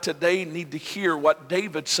and I today need to hear what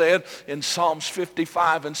David said in Psalms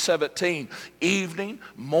 55 and 17. Evening,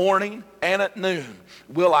 morning, and at noon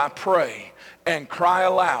will I pray and cry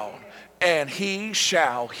aloud, and He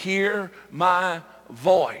shall hear my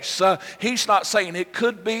voice. He's not saying it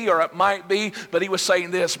could be or it might be, but he was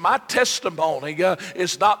saying this, my testimony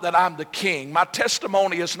is not that I'm the king. My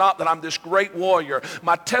testimony is not that I'm this great warrior.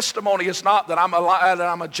 My testimony is not that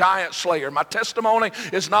I'm a giant slayer. My testimony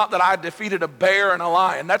is not that I defeated a bear and a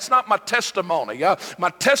lion. That's not my testimony.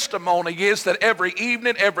 My testimony is that every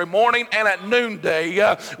evening, every morning, and at noonday,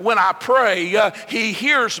 when I pray, He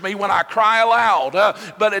hears me when I cry aloud.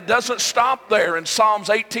 But it doesn't stop there. In Psalms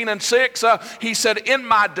 18 and 6, he said, in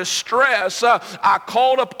my distress, I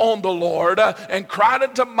called upon the Lord and cried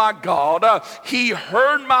unto my God. He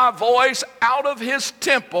heard my voice out of His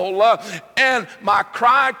temple, and my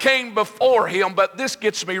cry came before Him. But this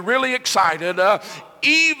gets me really excited,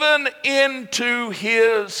 even into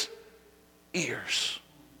His ears.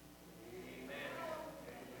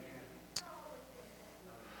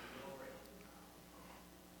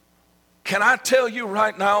 Can I tell you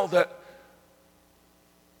right now that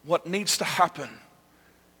what needs to happen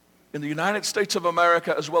in the United States of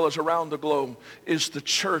America as well as around the globe is the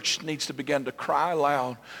church needs to begin to cry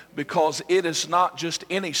loud, because it is not just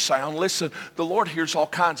any sound. Listen, the Lord hears all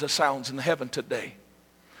kinds of sounds in heaven today.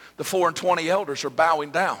 The 4 and 20 elders are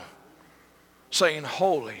bowing down, saying,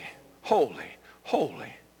 holy, holy,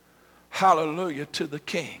 holy, hallelujah to the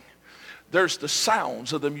King. There's the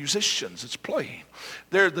sounds of the musicians that's playing.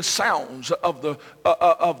 There are the sounds of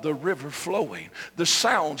the river flowing. The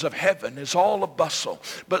sounds of heaven is all a bustle.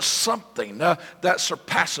 But something that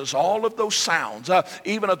surpasses all of those sounds,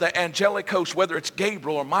 even of the angelic host, whether it's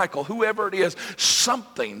Gabriel or Michael, whoever it is,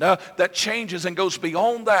 something that changes and goes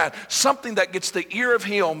beyond that, something that gets the ear of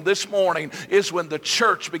him this morning is when the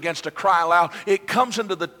church begins to cry loud. It comes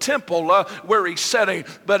into the temple where he's sitting,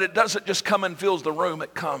 but it doesn't just come and fills the room.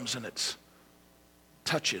 It comes and it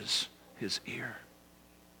touches his ear.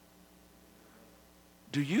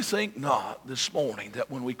 Do you think not this morning that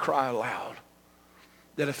when we cry aloud,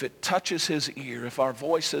 that if it touches his ear, if our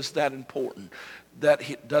voice is that important, that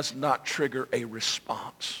it does not trigger a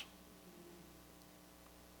response?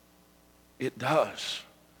 It does.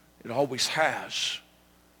 It always has.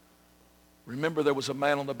 Remember, there was a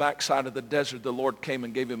man on the backside of the desert. The Lord came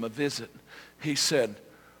and gave him a visit. He said,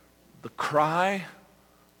 the cry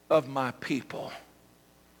of my people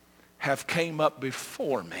have came up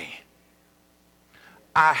before me.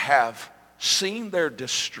 I have seen their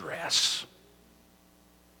distress.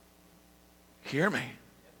 Hear me.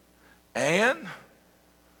 And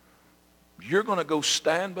you're going to go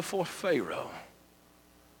stand before Pharaoh.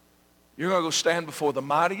 You're going to go stand before the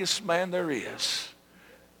mightiest man there is.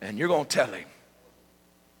 And you're going to tell him,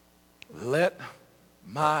 let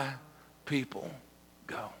my people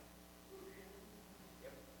go.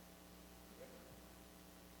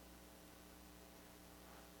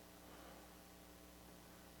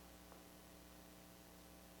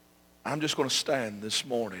 I'm just going to stand this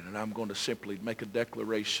morning and I'm going to simply make a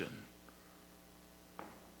declaration.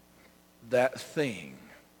 That thing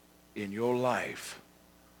in your life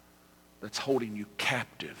that's holding you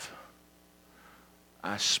captive,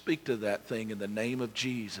 I speak to that thing in the name of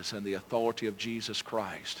Jesus and the authority of Jesus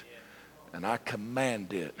Christ. And I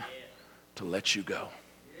command it to let you go.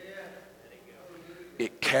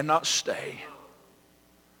 It cannot stay.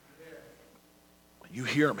 You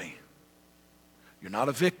hear me? You're not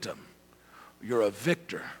a victim. You're a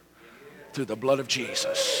victor through the blood of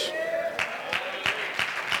Jesus.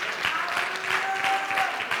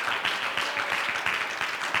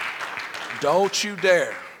 Don't you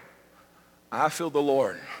dare. I feel the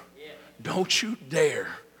Lord. Don't you dare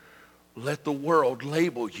let the world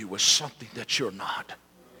label you as something that you're not.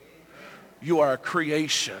 You are a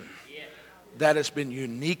creation that has been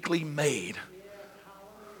uniquely made.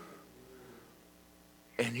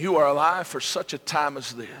 And you are alive for such a time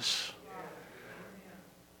as this.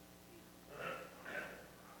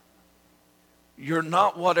 You're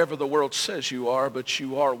not whatever the world says you are, but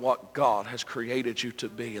you are what God has created you to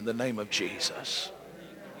be in the name of Jesus.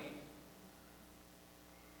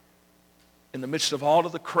 In the midst of all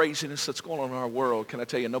of the craziness that's going on in our world, can I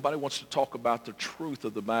tell you, nobody wants to talk about the truth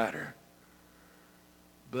of the matter.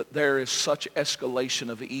 But there is such escalation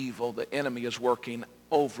of evil. The enemy is working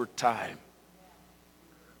overtime.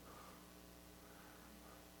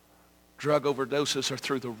 Drug overdoses are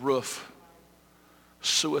through the roof.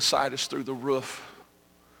 Suicide is through the roof.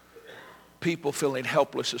 People feeling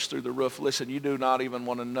helpless is through the roof. Listen, you do not even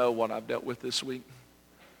want to know what I've dealt with this week.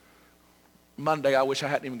 Monday, I wish I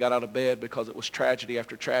hadn't even got out of bed because it was tragedy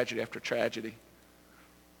after tragedy after tragedy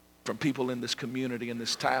from people in this community, in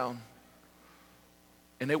this town.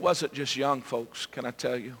 And it wasn't just young folks, can I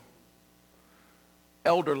tell you?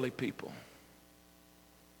 Elderly people.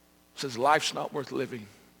 Says life's not worth living.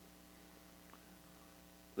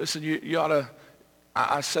 Listen, you ought to,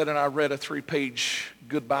 I said and I read a 3-page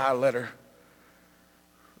goodbye letter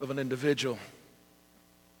of an individual.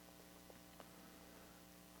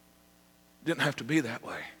 Didn't have to be that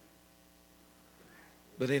way.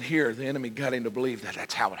 But in here, the enemy got him to believe that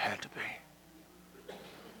that's how it had to be.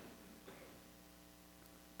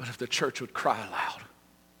 But if the church would cry aloud,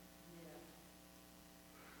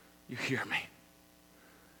 you hear me?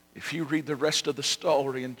 If you read the rest of the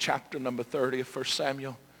story in chapter number 30 of 1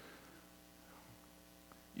 Samuel,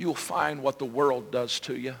 you'll find what the world does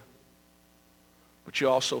to you. But you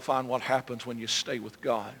also find what happens when you stay with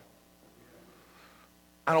God.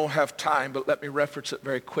 I don't have time, but let me reference it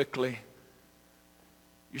very quickly.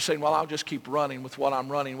 You're saying, well, I'll just keep running with what I'm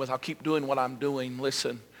running with. I'll keep doing what I'm doing.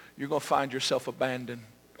 Listen, you're going to find yourself abandoned.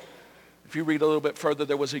 If you read a little bit further,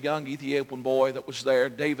 there was a young Ethiopian boy that was there.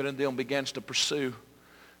 David and them begins to pursue.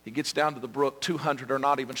 He gets down to the brook. 200 are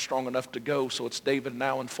not even strong enough to go, so it's David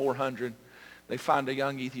now and 400. They find a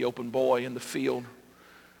young Ethiopian boy in the field.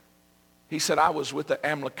 He said, I was with the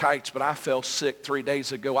Amalekites, but I fell sick 3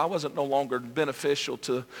 days ago. I wasn't no longer beneficial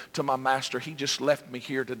to my master. He just left me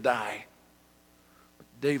here to die.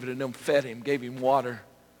 David and them fed him, gave him water.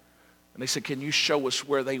 And they said, can you show us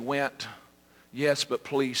where they went? Yes, but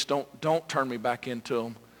please don't turn me back into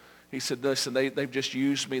them. He said, listen, they've just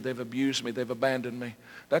used me. They've abused me. They've abandoned me.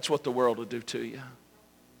 That's what the world will do to you.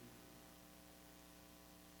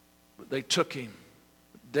 But they took him.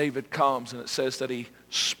 David comes, and it says that he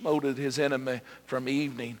smote his enemy from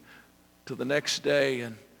evening to the next day,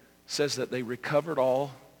 and says that they recovered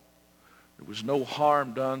all. There was no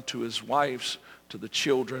harm done to his wives, to the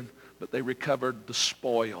children, but they recovered the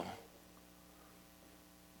spoil.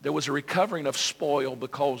 There was a recovering of spoil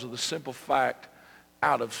because of the simple fact,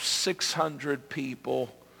 out of 600 people,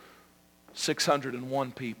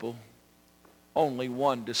 601 people, only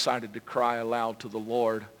one decided to cry aloud to the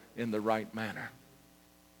Lord in the right manner.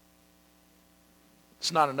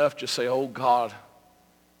 It's not enough just say, oh God,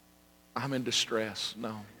 I'm in distress.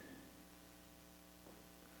 No.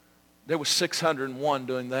 There was 601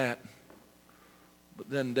 doing that. But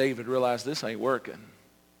then David realized this ain't working.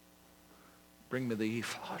 Bring me the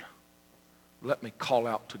ephod. Let me call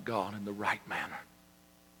out to God in the right manner.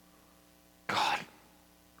 God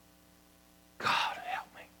help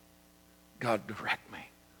me. God direct me.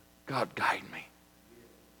 God guide me.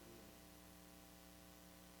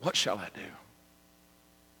 What shall I do?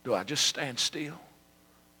 Do I just stand still,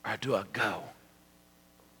 or do I go?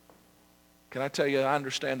 Can I tell you, I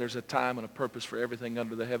understand there's a time and a purpose for everything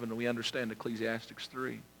under the heaven, and we understand Ecclesiastes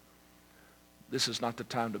 3. This is not the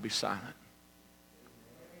time to be silent.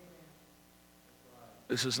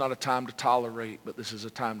 This is not a time to tolerate, but this is a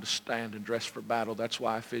time to stand and dress for battle. That's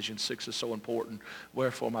why Ephesians 6 is so important.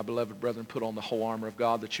 Wherefore, my beloved brethren, put on the whole armor of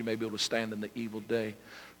God, that you may be able to stand in the evil day.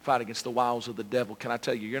 Fight against the wiles of the devil. Can I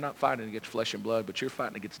tell you, you're not fighting against flesh and blood, but you're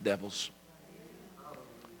fighting against devils.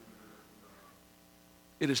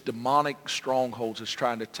 It is demonic strongholds that's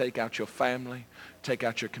trying to take out your family, take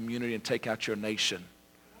out your community, and take out your nation.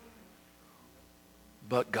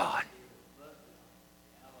 But God.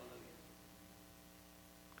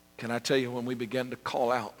 Can I tell you, when we begin to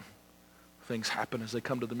call out, things happen as they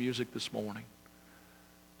come to the music this morning.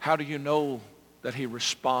 How do you know that he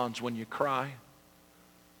responds when you cry?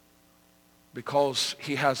 Because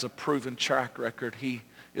he has a proven track record. He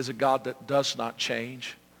is a God that does not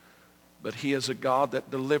change, but he is a God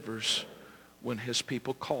that delivers when his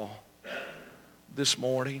people call. This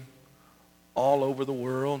morning, all over the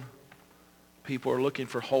world, people are looking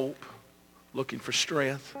for hope, looking for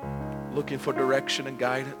strength, looking for direction and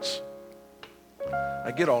guidance.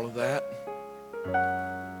 I get all of that.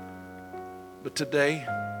 But today,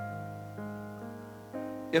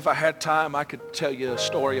 if I had time, I could tell you a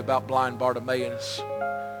story about blind Bartimaeus.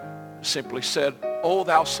 Simply said, oh,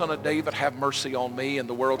 thou son of David, have mercy on me. And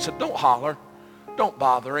the world said, don't holler. Don't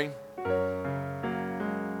bother him.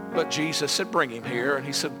 But Jesus said, bring him here. And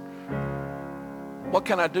he said, what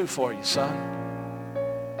can I do for you, son?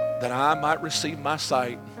 That I might receive my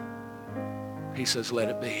sight. He says, let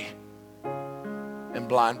it be. And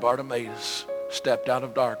blind Bartimaeus stepped out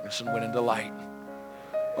of darkness and went into light.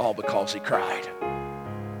 All because he cried.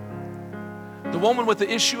 The woman with the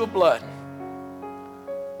issue of blood,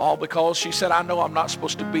 all because she said, I know I'm not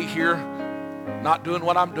supposed to be here, not doing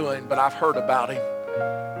what I'm doing, but I've heard about him.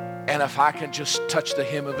 And if I can just touch the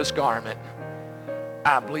hem of his garment,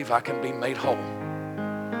 I believe I can be made whole.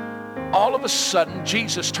 All of a sudden,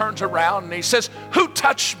 Jesus turns around and he says, who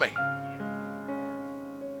touched me?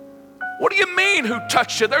 What do you mean, who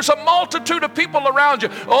touched you? There's a multitude of people around you.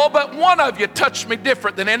 Oh, but one of you touched me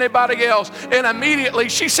different than anybody else. And immediately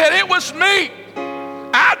she said, it was me.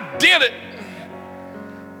 I did it.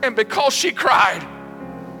 And because she cried,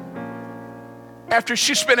 after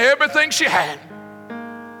she spent everything she had,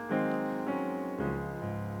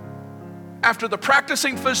 after the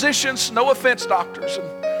practicing physicians, no offense, doctors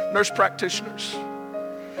and nurse practitioners,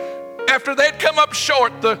 after they'd come up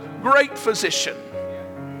short, the great physician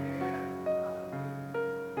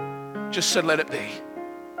just said, let it be.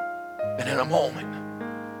 And in a moment,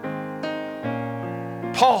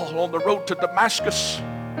 Paul on the road to Damascus,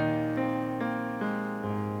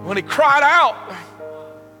 when he cried out,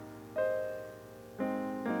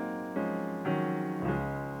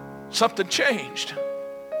 something changed.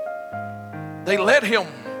 They led him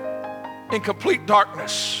in complete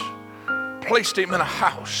darkness, placed him in a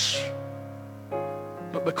house.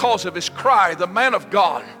 But because of his cry, the man of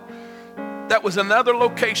God, that was in another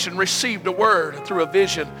location received a word through a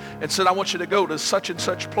vision and said, I want you to go to such and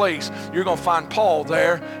such place. You're going to find Paul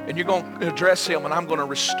there, and you're going to address him, and I'm going to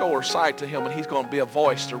restore sight to him, and he's going to be a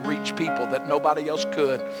voice to reach people that nobody else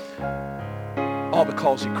could, all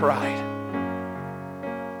because he cried.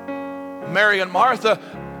 Mary and Martha,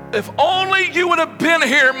 if only you would have been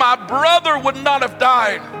here, my brother would not have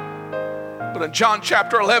died. But in John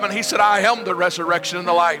chapter 11, he said, I am the resurrection and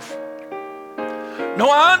the life. No,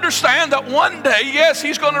 I understand that one day, yes,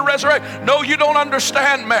 he's going to resurrect. No, you don't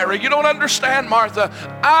understand, Mary. You don't understand, Martha.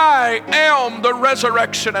 I am the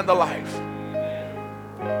resurrection and the life.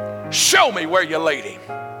 Show me where you laid him.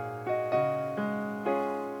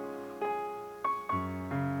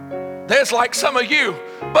 There's like some of you,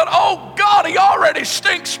 but oh God, he already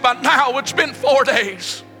stinks by now. It's been 4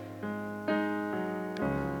 days.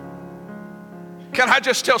 Can I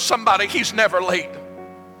just tell somebody, he's never late.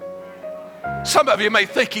 Some of you may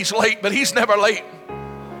think he's late, but he's never late.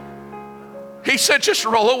 He said, just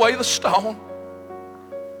roll away the stone.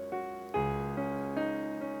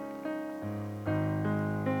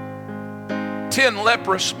 Ten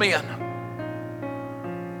leprous men,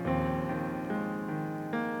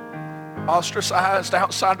 ostracized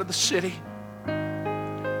outside of the city,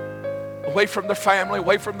 away from their family,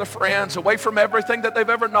 away from their friends, away from everything that they've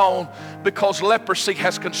ever known, because leprosy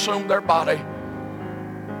has consumed their body.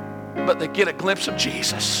 But they get a glimpse of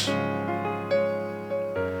Jesus.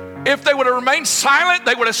 If they would have remained silent,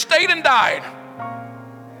 they would have stayed and died.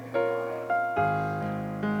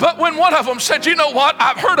 But when one of them said, you know what,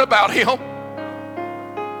 I've heard about him.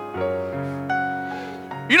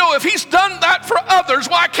 You know, if he's done that for others,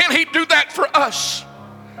 why can't he do that for us?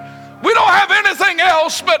 We don't have anything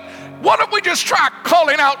else, but why don't we just try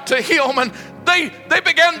calling out to him? And they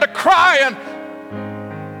began to cry,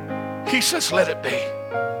 and he says, let it be.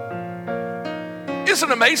 Isn't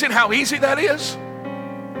it amazing how easy that is?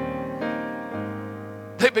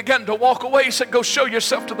 They began to walk away. He said, go show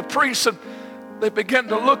yourself to the priest. And they began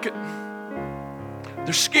to look at,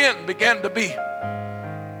 their skin began to be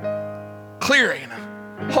clearing.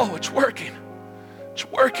 Oh, it's working. It's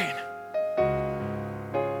working.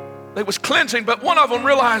 They was cleansing, but one of them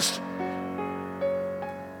realized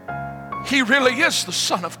he really is the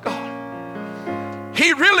Son of God.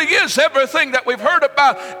 He really is everything that we've heard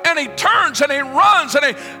about. And he turns and he runs and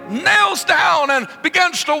he nails down and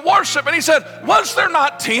begins to worship. And he said, was there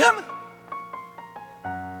not 10?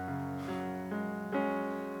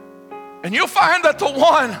 And you'll find that the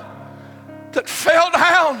one that fell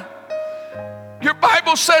down, your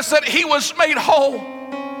Bible says that he was made whole.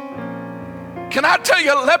 Can I tell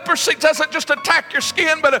you, leprosy doesn't just attack your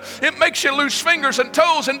skin, but it makes you lose fingers and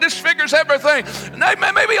toes and disfigures everything.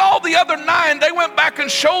 Maybe all the other 9, they went back and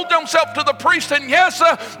showed themselves to the priest, and yes,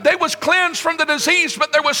 they was cleansed from the disease,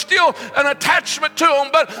 but there was still an attachment to them.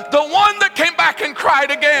 But the one that came back and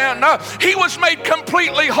cried again, he was made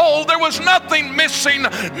completely whole. There was nothing missing,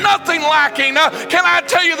 nothing lacking. Can I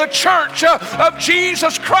tell you, the church of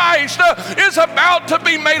Jesus Christ is about to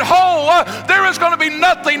be made whole. There is going to be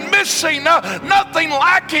nothing missing, nothing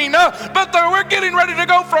lacking, but we're getting ready to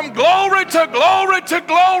go from glory to glory to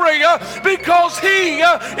glory because he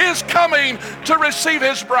is coming to receive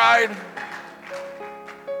his bride.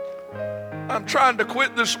 I'm trying to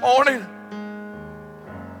quit this morning,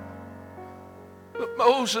 but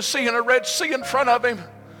Moses seeing a Red Sea in front of him,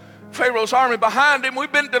 Pharaoh's army behind him,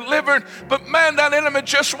 we've been delivered, but man, that enemy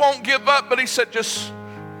just won't give up. But he said, just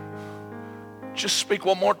speak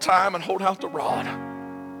one more time and hold out the rod.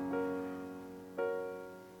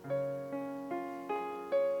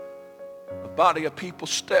 Body of people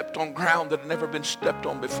stepped on ground that had never been stepped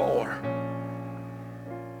on before.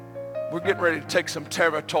 We're getting ready to take some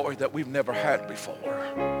territory that we've never had before.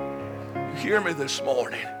 You hear me this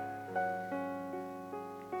morning?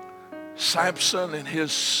 Samson and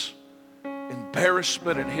his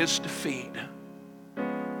embarrassment and his defeat,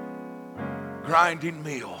 grinding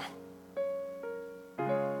meal,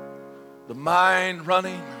 the mind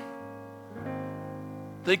running,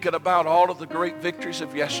 thinking about all of the great victories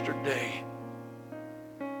of yesterday,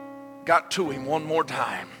 got to him one more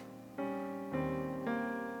time.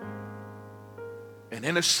 And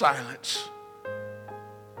in his silence,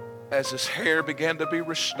 as his hair began to be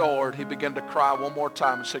restored, he began to cry one more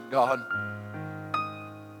time and said, God,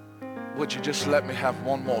 would you just let me have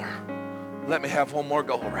one more? Let me have one more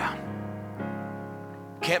go around.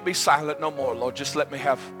 Can't be silent no more, Lord. Just let me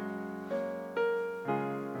have.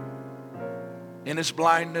 In his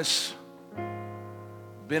blindness,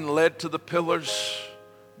 been led to the pillars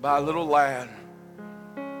by a little lad.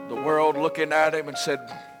 The world looking at him and said,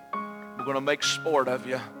 we're going to make sport of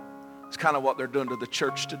you. It's kind of what they're doing to the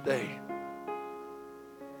church today.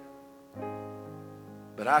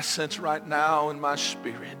 But I sense right now in my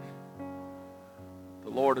spirit,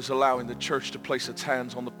 the Lord is allowing the church to place its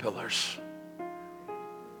hands on the pillars.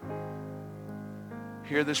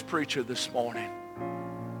 Hear this preacher this morning.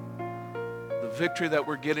 The victory that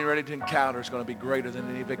we're getting ready to encounter is going to be greater than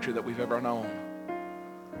any victory that we've ever known.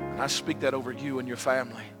 And I speak that over you and your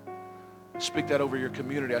family. I speak that over your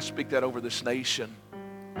community. I speak that over this nation.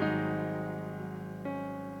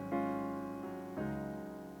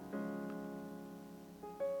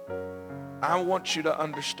 I want you to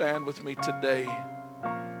understand with me today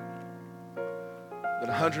that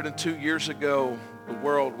 102 years ago, the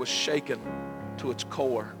world was shaken to its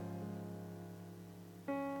core.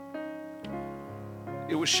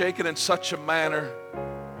 It was shaken in such a manner,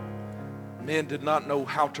 men did not know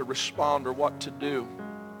how to respond or what to do.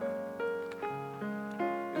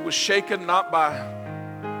 It was shaken not by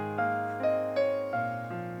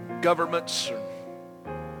governments,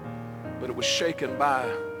 but it was shaken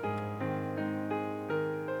by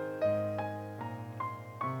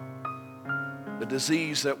the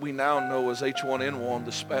disease that we now know as H1N1,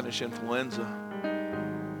 the Spanish influenza.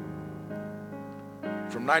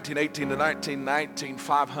 From 1918 to 1919,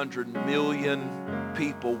 500 million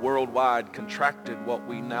people worldwide contracted what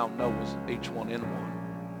we now know as H1N1.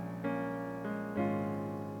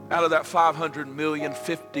 Out of that 500 million,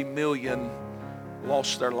 50 million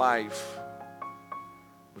lost their life.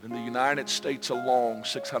 But in the United States alone,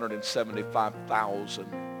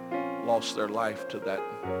 675,000 lost their life to that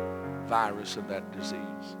virus and that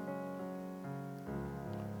disease.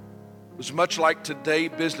 It was much like today,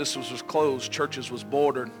 businesses was closed, churches was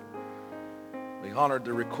bordered. They honored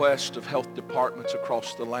the request of health departments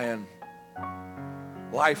across the land.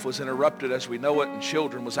 Life was interrupted as we know it, and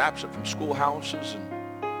children was absent from schoolhouses, and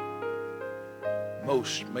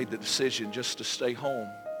most made the decision just to stay home.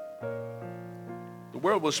 The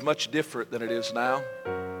world was much different than it is now,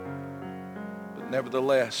 but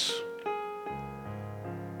nevertheless,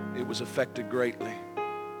 it was affected greatly.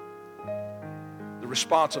 The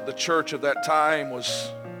response of the church of that time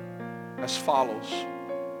was as follows.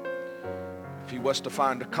 If you was to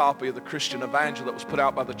find a copy of the Christian Evangel that was put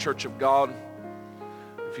out by the Church of God,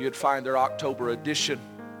 if you'd find their October edition,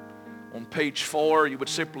 on page 4, you would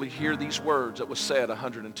simply hear these words that was said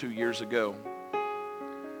 102 years ago.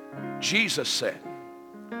 Jesus said,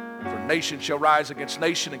 "For nation shall rise against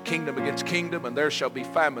nation and kingdom against kingdom, and there shall be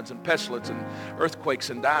famines and pestilence and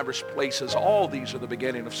earthquakes in divers places. All these are the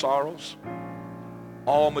beginning of sorrows."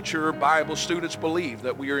 All mature Bible students believe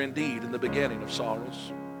that we are indeed in the beginning of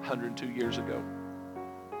sorrows 102 years ago.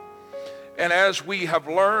 And as we have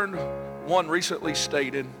learned, one recently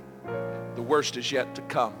stated, the worst is yet to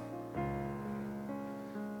come.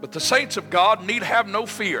 But the saints of God need have no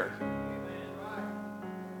fear.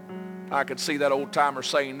 I could see that old timer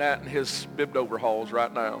saying that in his bibbed overhauls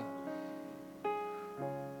right now.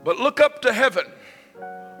 But look up to heaven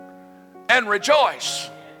and rejoice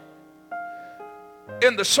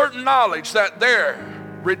in the certain knowledge that their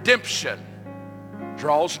redemption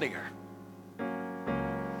draws near.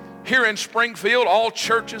 Here in Springfield, all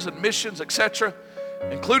churches and missions, etc.,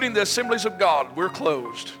 including the Assemblies of God, we're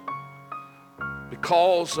closed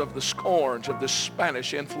because of the scourge of this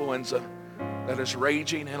Spanish influenza that is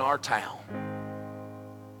raging in our town.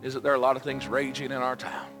 Isn't there a lot of things raging in our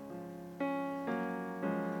town?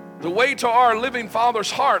 The way to our living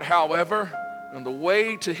Father's heart, however, and the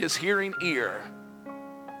way to his hearing ear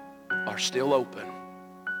are still open.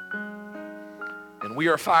 And we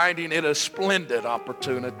are finding it a splendid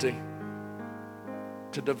opportunity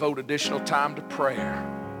to devote additional time to prayer.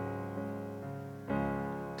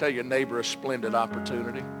 Tell your neighbor, a splendid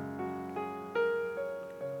opportunity.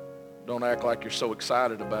 Don't act like you're so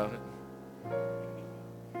excited about it.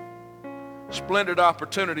 Splendid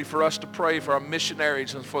opportunity for us to pray for our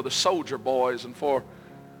missionaries and for the soldier boys and for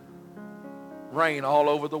rain all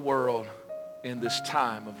over the world in this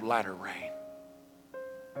time of latter rain.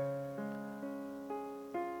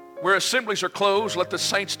 Where assemblies are closed, let the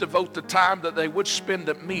saints devote the time that they would spend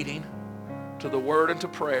at meeting to the word and to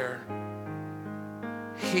prayer.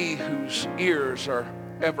 He whose ears are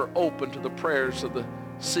ever open to the prayers of the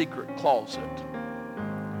secret closet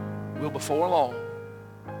will before long,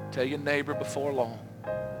 tell your neighbor before long,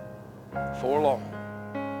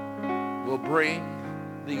 will bring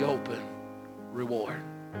the open reward.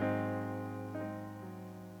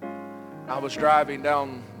 I was driving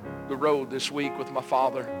down the road this week with my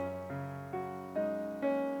father.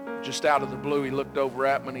 Just out of the blue, he looked over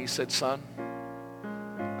at me and he said, "Son."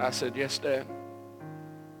 I said, "Yes, Dad."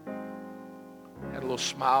 Had a little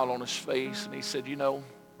smile on his face, and he said, "You know,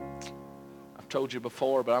 I've told you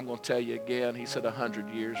before, but I'm going to tell you again." He said, 100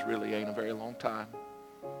 years really ain't a very long time.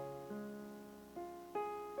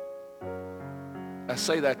 I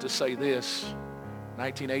say that to say this.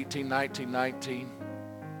 1918, 1919, in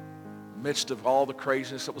the midst of all the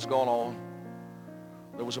craziness that was going on,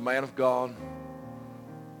 there was a man of God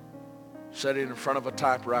sitting in front of a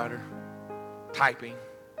typewriter, typing,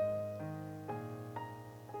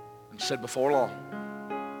 and said, before long,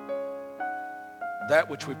 that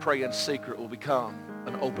which we pray in secret will become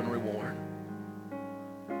an open reward.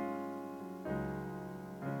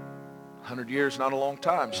 100 years, not a long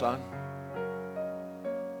time, son.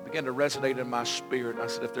 It began to resonate in my spirit. I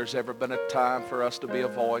said, if there's ever been a time for us to be a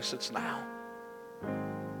voice, it's now.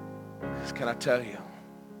 Can I tell you,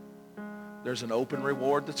 there's an open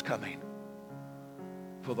reward that's coming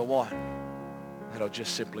for the one that'll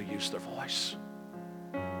just simply use their voice.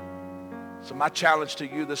 So my challenge to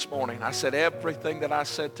you this morning, I said everything that I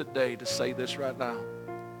said today to say this right now.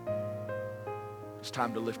 It's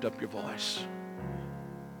time to lift up your voice.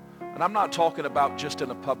 And I'm not talking about just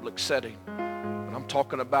in a public setting. But I'm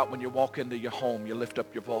talking about when you walk into your home, you lift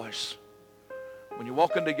up your voice. When you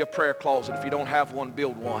walk into your prayer closet, if you don't have one,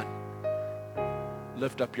 build one.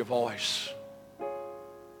 Lift up your voice.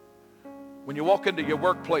 When you walk into your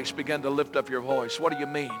workplace, begin to lift up your voice. What do you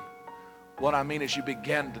mean? What I mean is you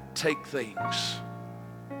begin to take things.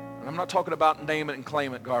 And I'm not talking about name it and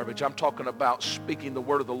claim it garbage. I'm talking about speaking the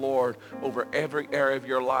word of the Lord over every area of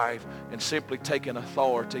your life and simply taking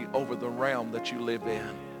authority over the realm that you live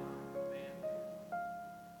in.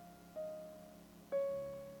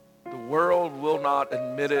 The world will not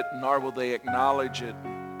admit it, nor will they acknowledge it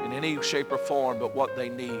in any shape or form, but what they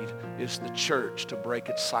need is the church to break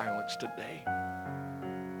its silence today.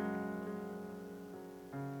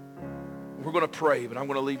 We're going to pray, but I'm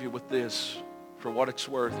going to leave you with this for what it's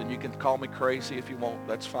worth, and you can call me crazy if you want.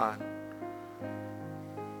 That's fine.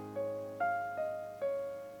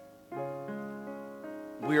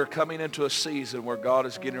 We are coming into a season where God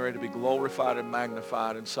is getting ready to be glorified and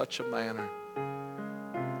magnified in such a manner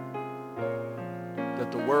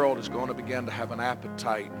that the world is going to begin to have an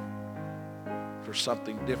appetite for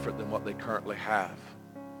something different than what they currently have.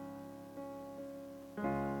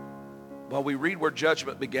 While we read where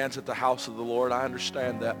judgment begins at the house of the Lord, I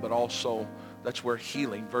understand that, but also that's where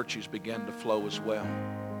healing virtues begin to flow as well.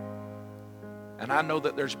 And I know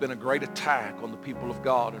that there's been a great attack on the people of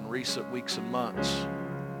God in recent weeks and months.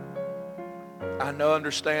 I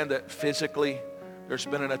understand that physically there's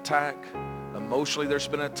been an attack. Emotionally there's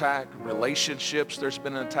been an attack. Relationships there's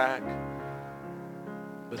been an attack.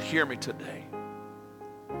 But hear me today.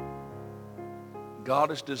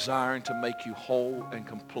 God is desiring to make you whole and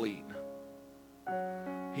complete.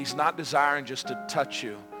 He's not desiring just to touch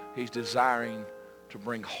you. He's desiring to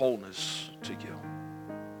bring wholeness to you.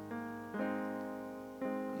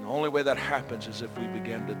 And the only way that happens is if we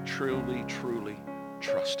begin to truly, truly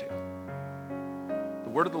trust him. The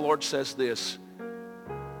word of the Lord says this,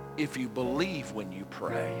 if you believe when you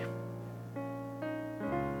pray,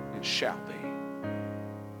 it shall be.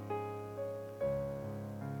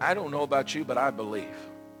 I don't know about you, but I believe.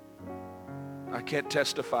 I can't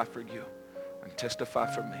testify for you. I can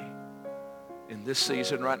testify for me. In this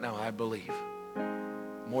season right now, I believe,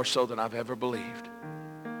 more so than I've ever believed,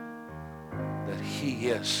 that he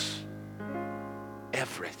is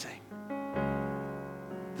everything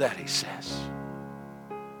that he says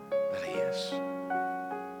that he is.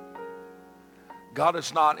 God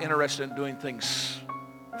is not interested in doing things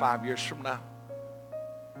 5 years from now.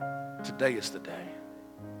 Today is the day.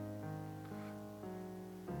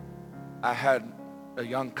 I had a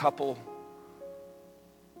young couple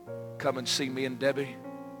come and see me and Debbie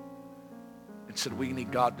and said, we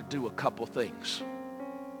need God to do a couple things.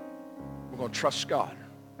 We're going to trust God.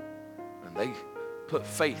 And they put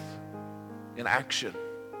faith in action.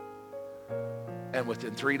 And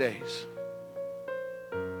within 3 days,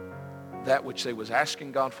 that which they was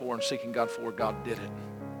asking God for and seeking God for, God did it.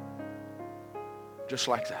 Just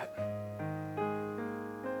like that.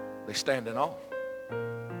 They stand in awe.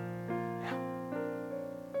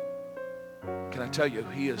 Can I tell you,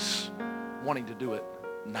 he is wanting to do it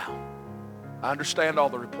now. I understand all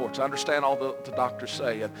the reports. I understand all the doctors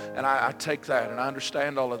say. And I take that and I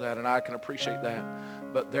understand all of that and I can appreciate that.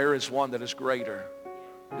 But there is one that is greater.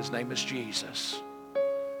 His name is Jesus.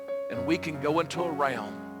 And we can go into a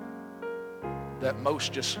realm that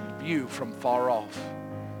most just view from far off.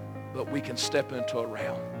 But we can step into a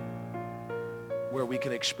realm where we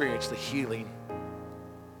can experience the healing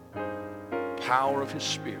power of his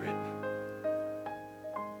Spirit.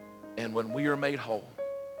 And when we are made whole,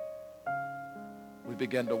 we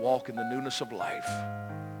begin to walk in the newness of life.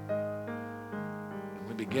 And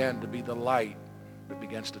we begin to be the light that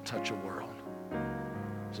begins to touch a world.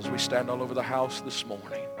 So as we stand all over the house this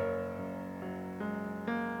morning,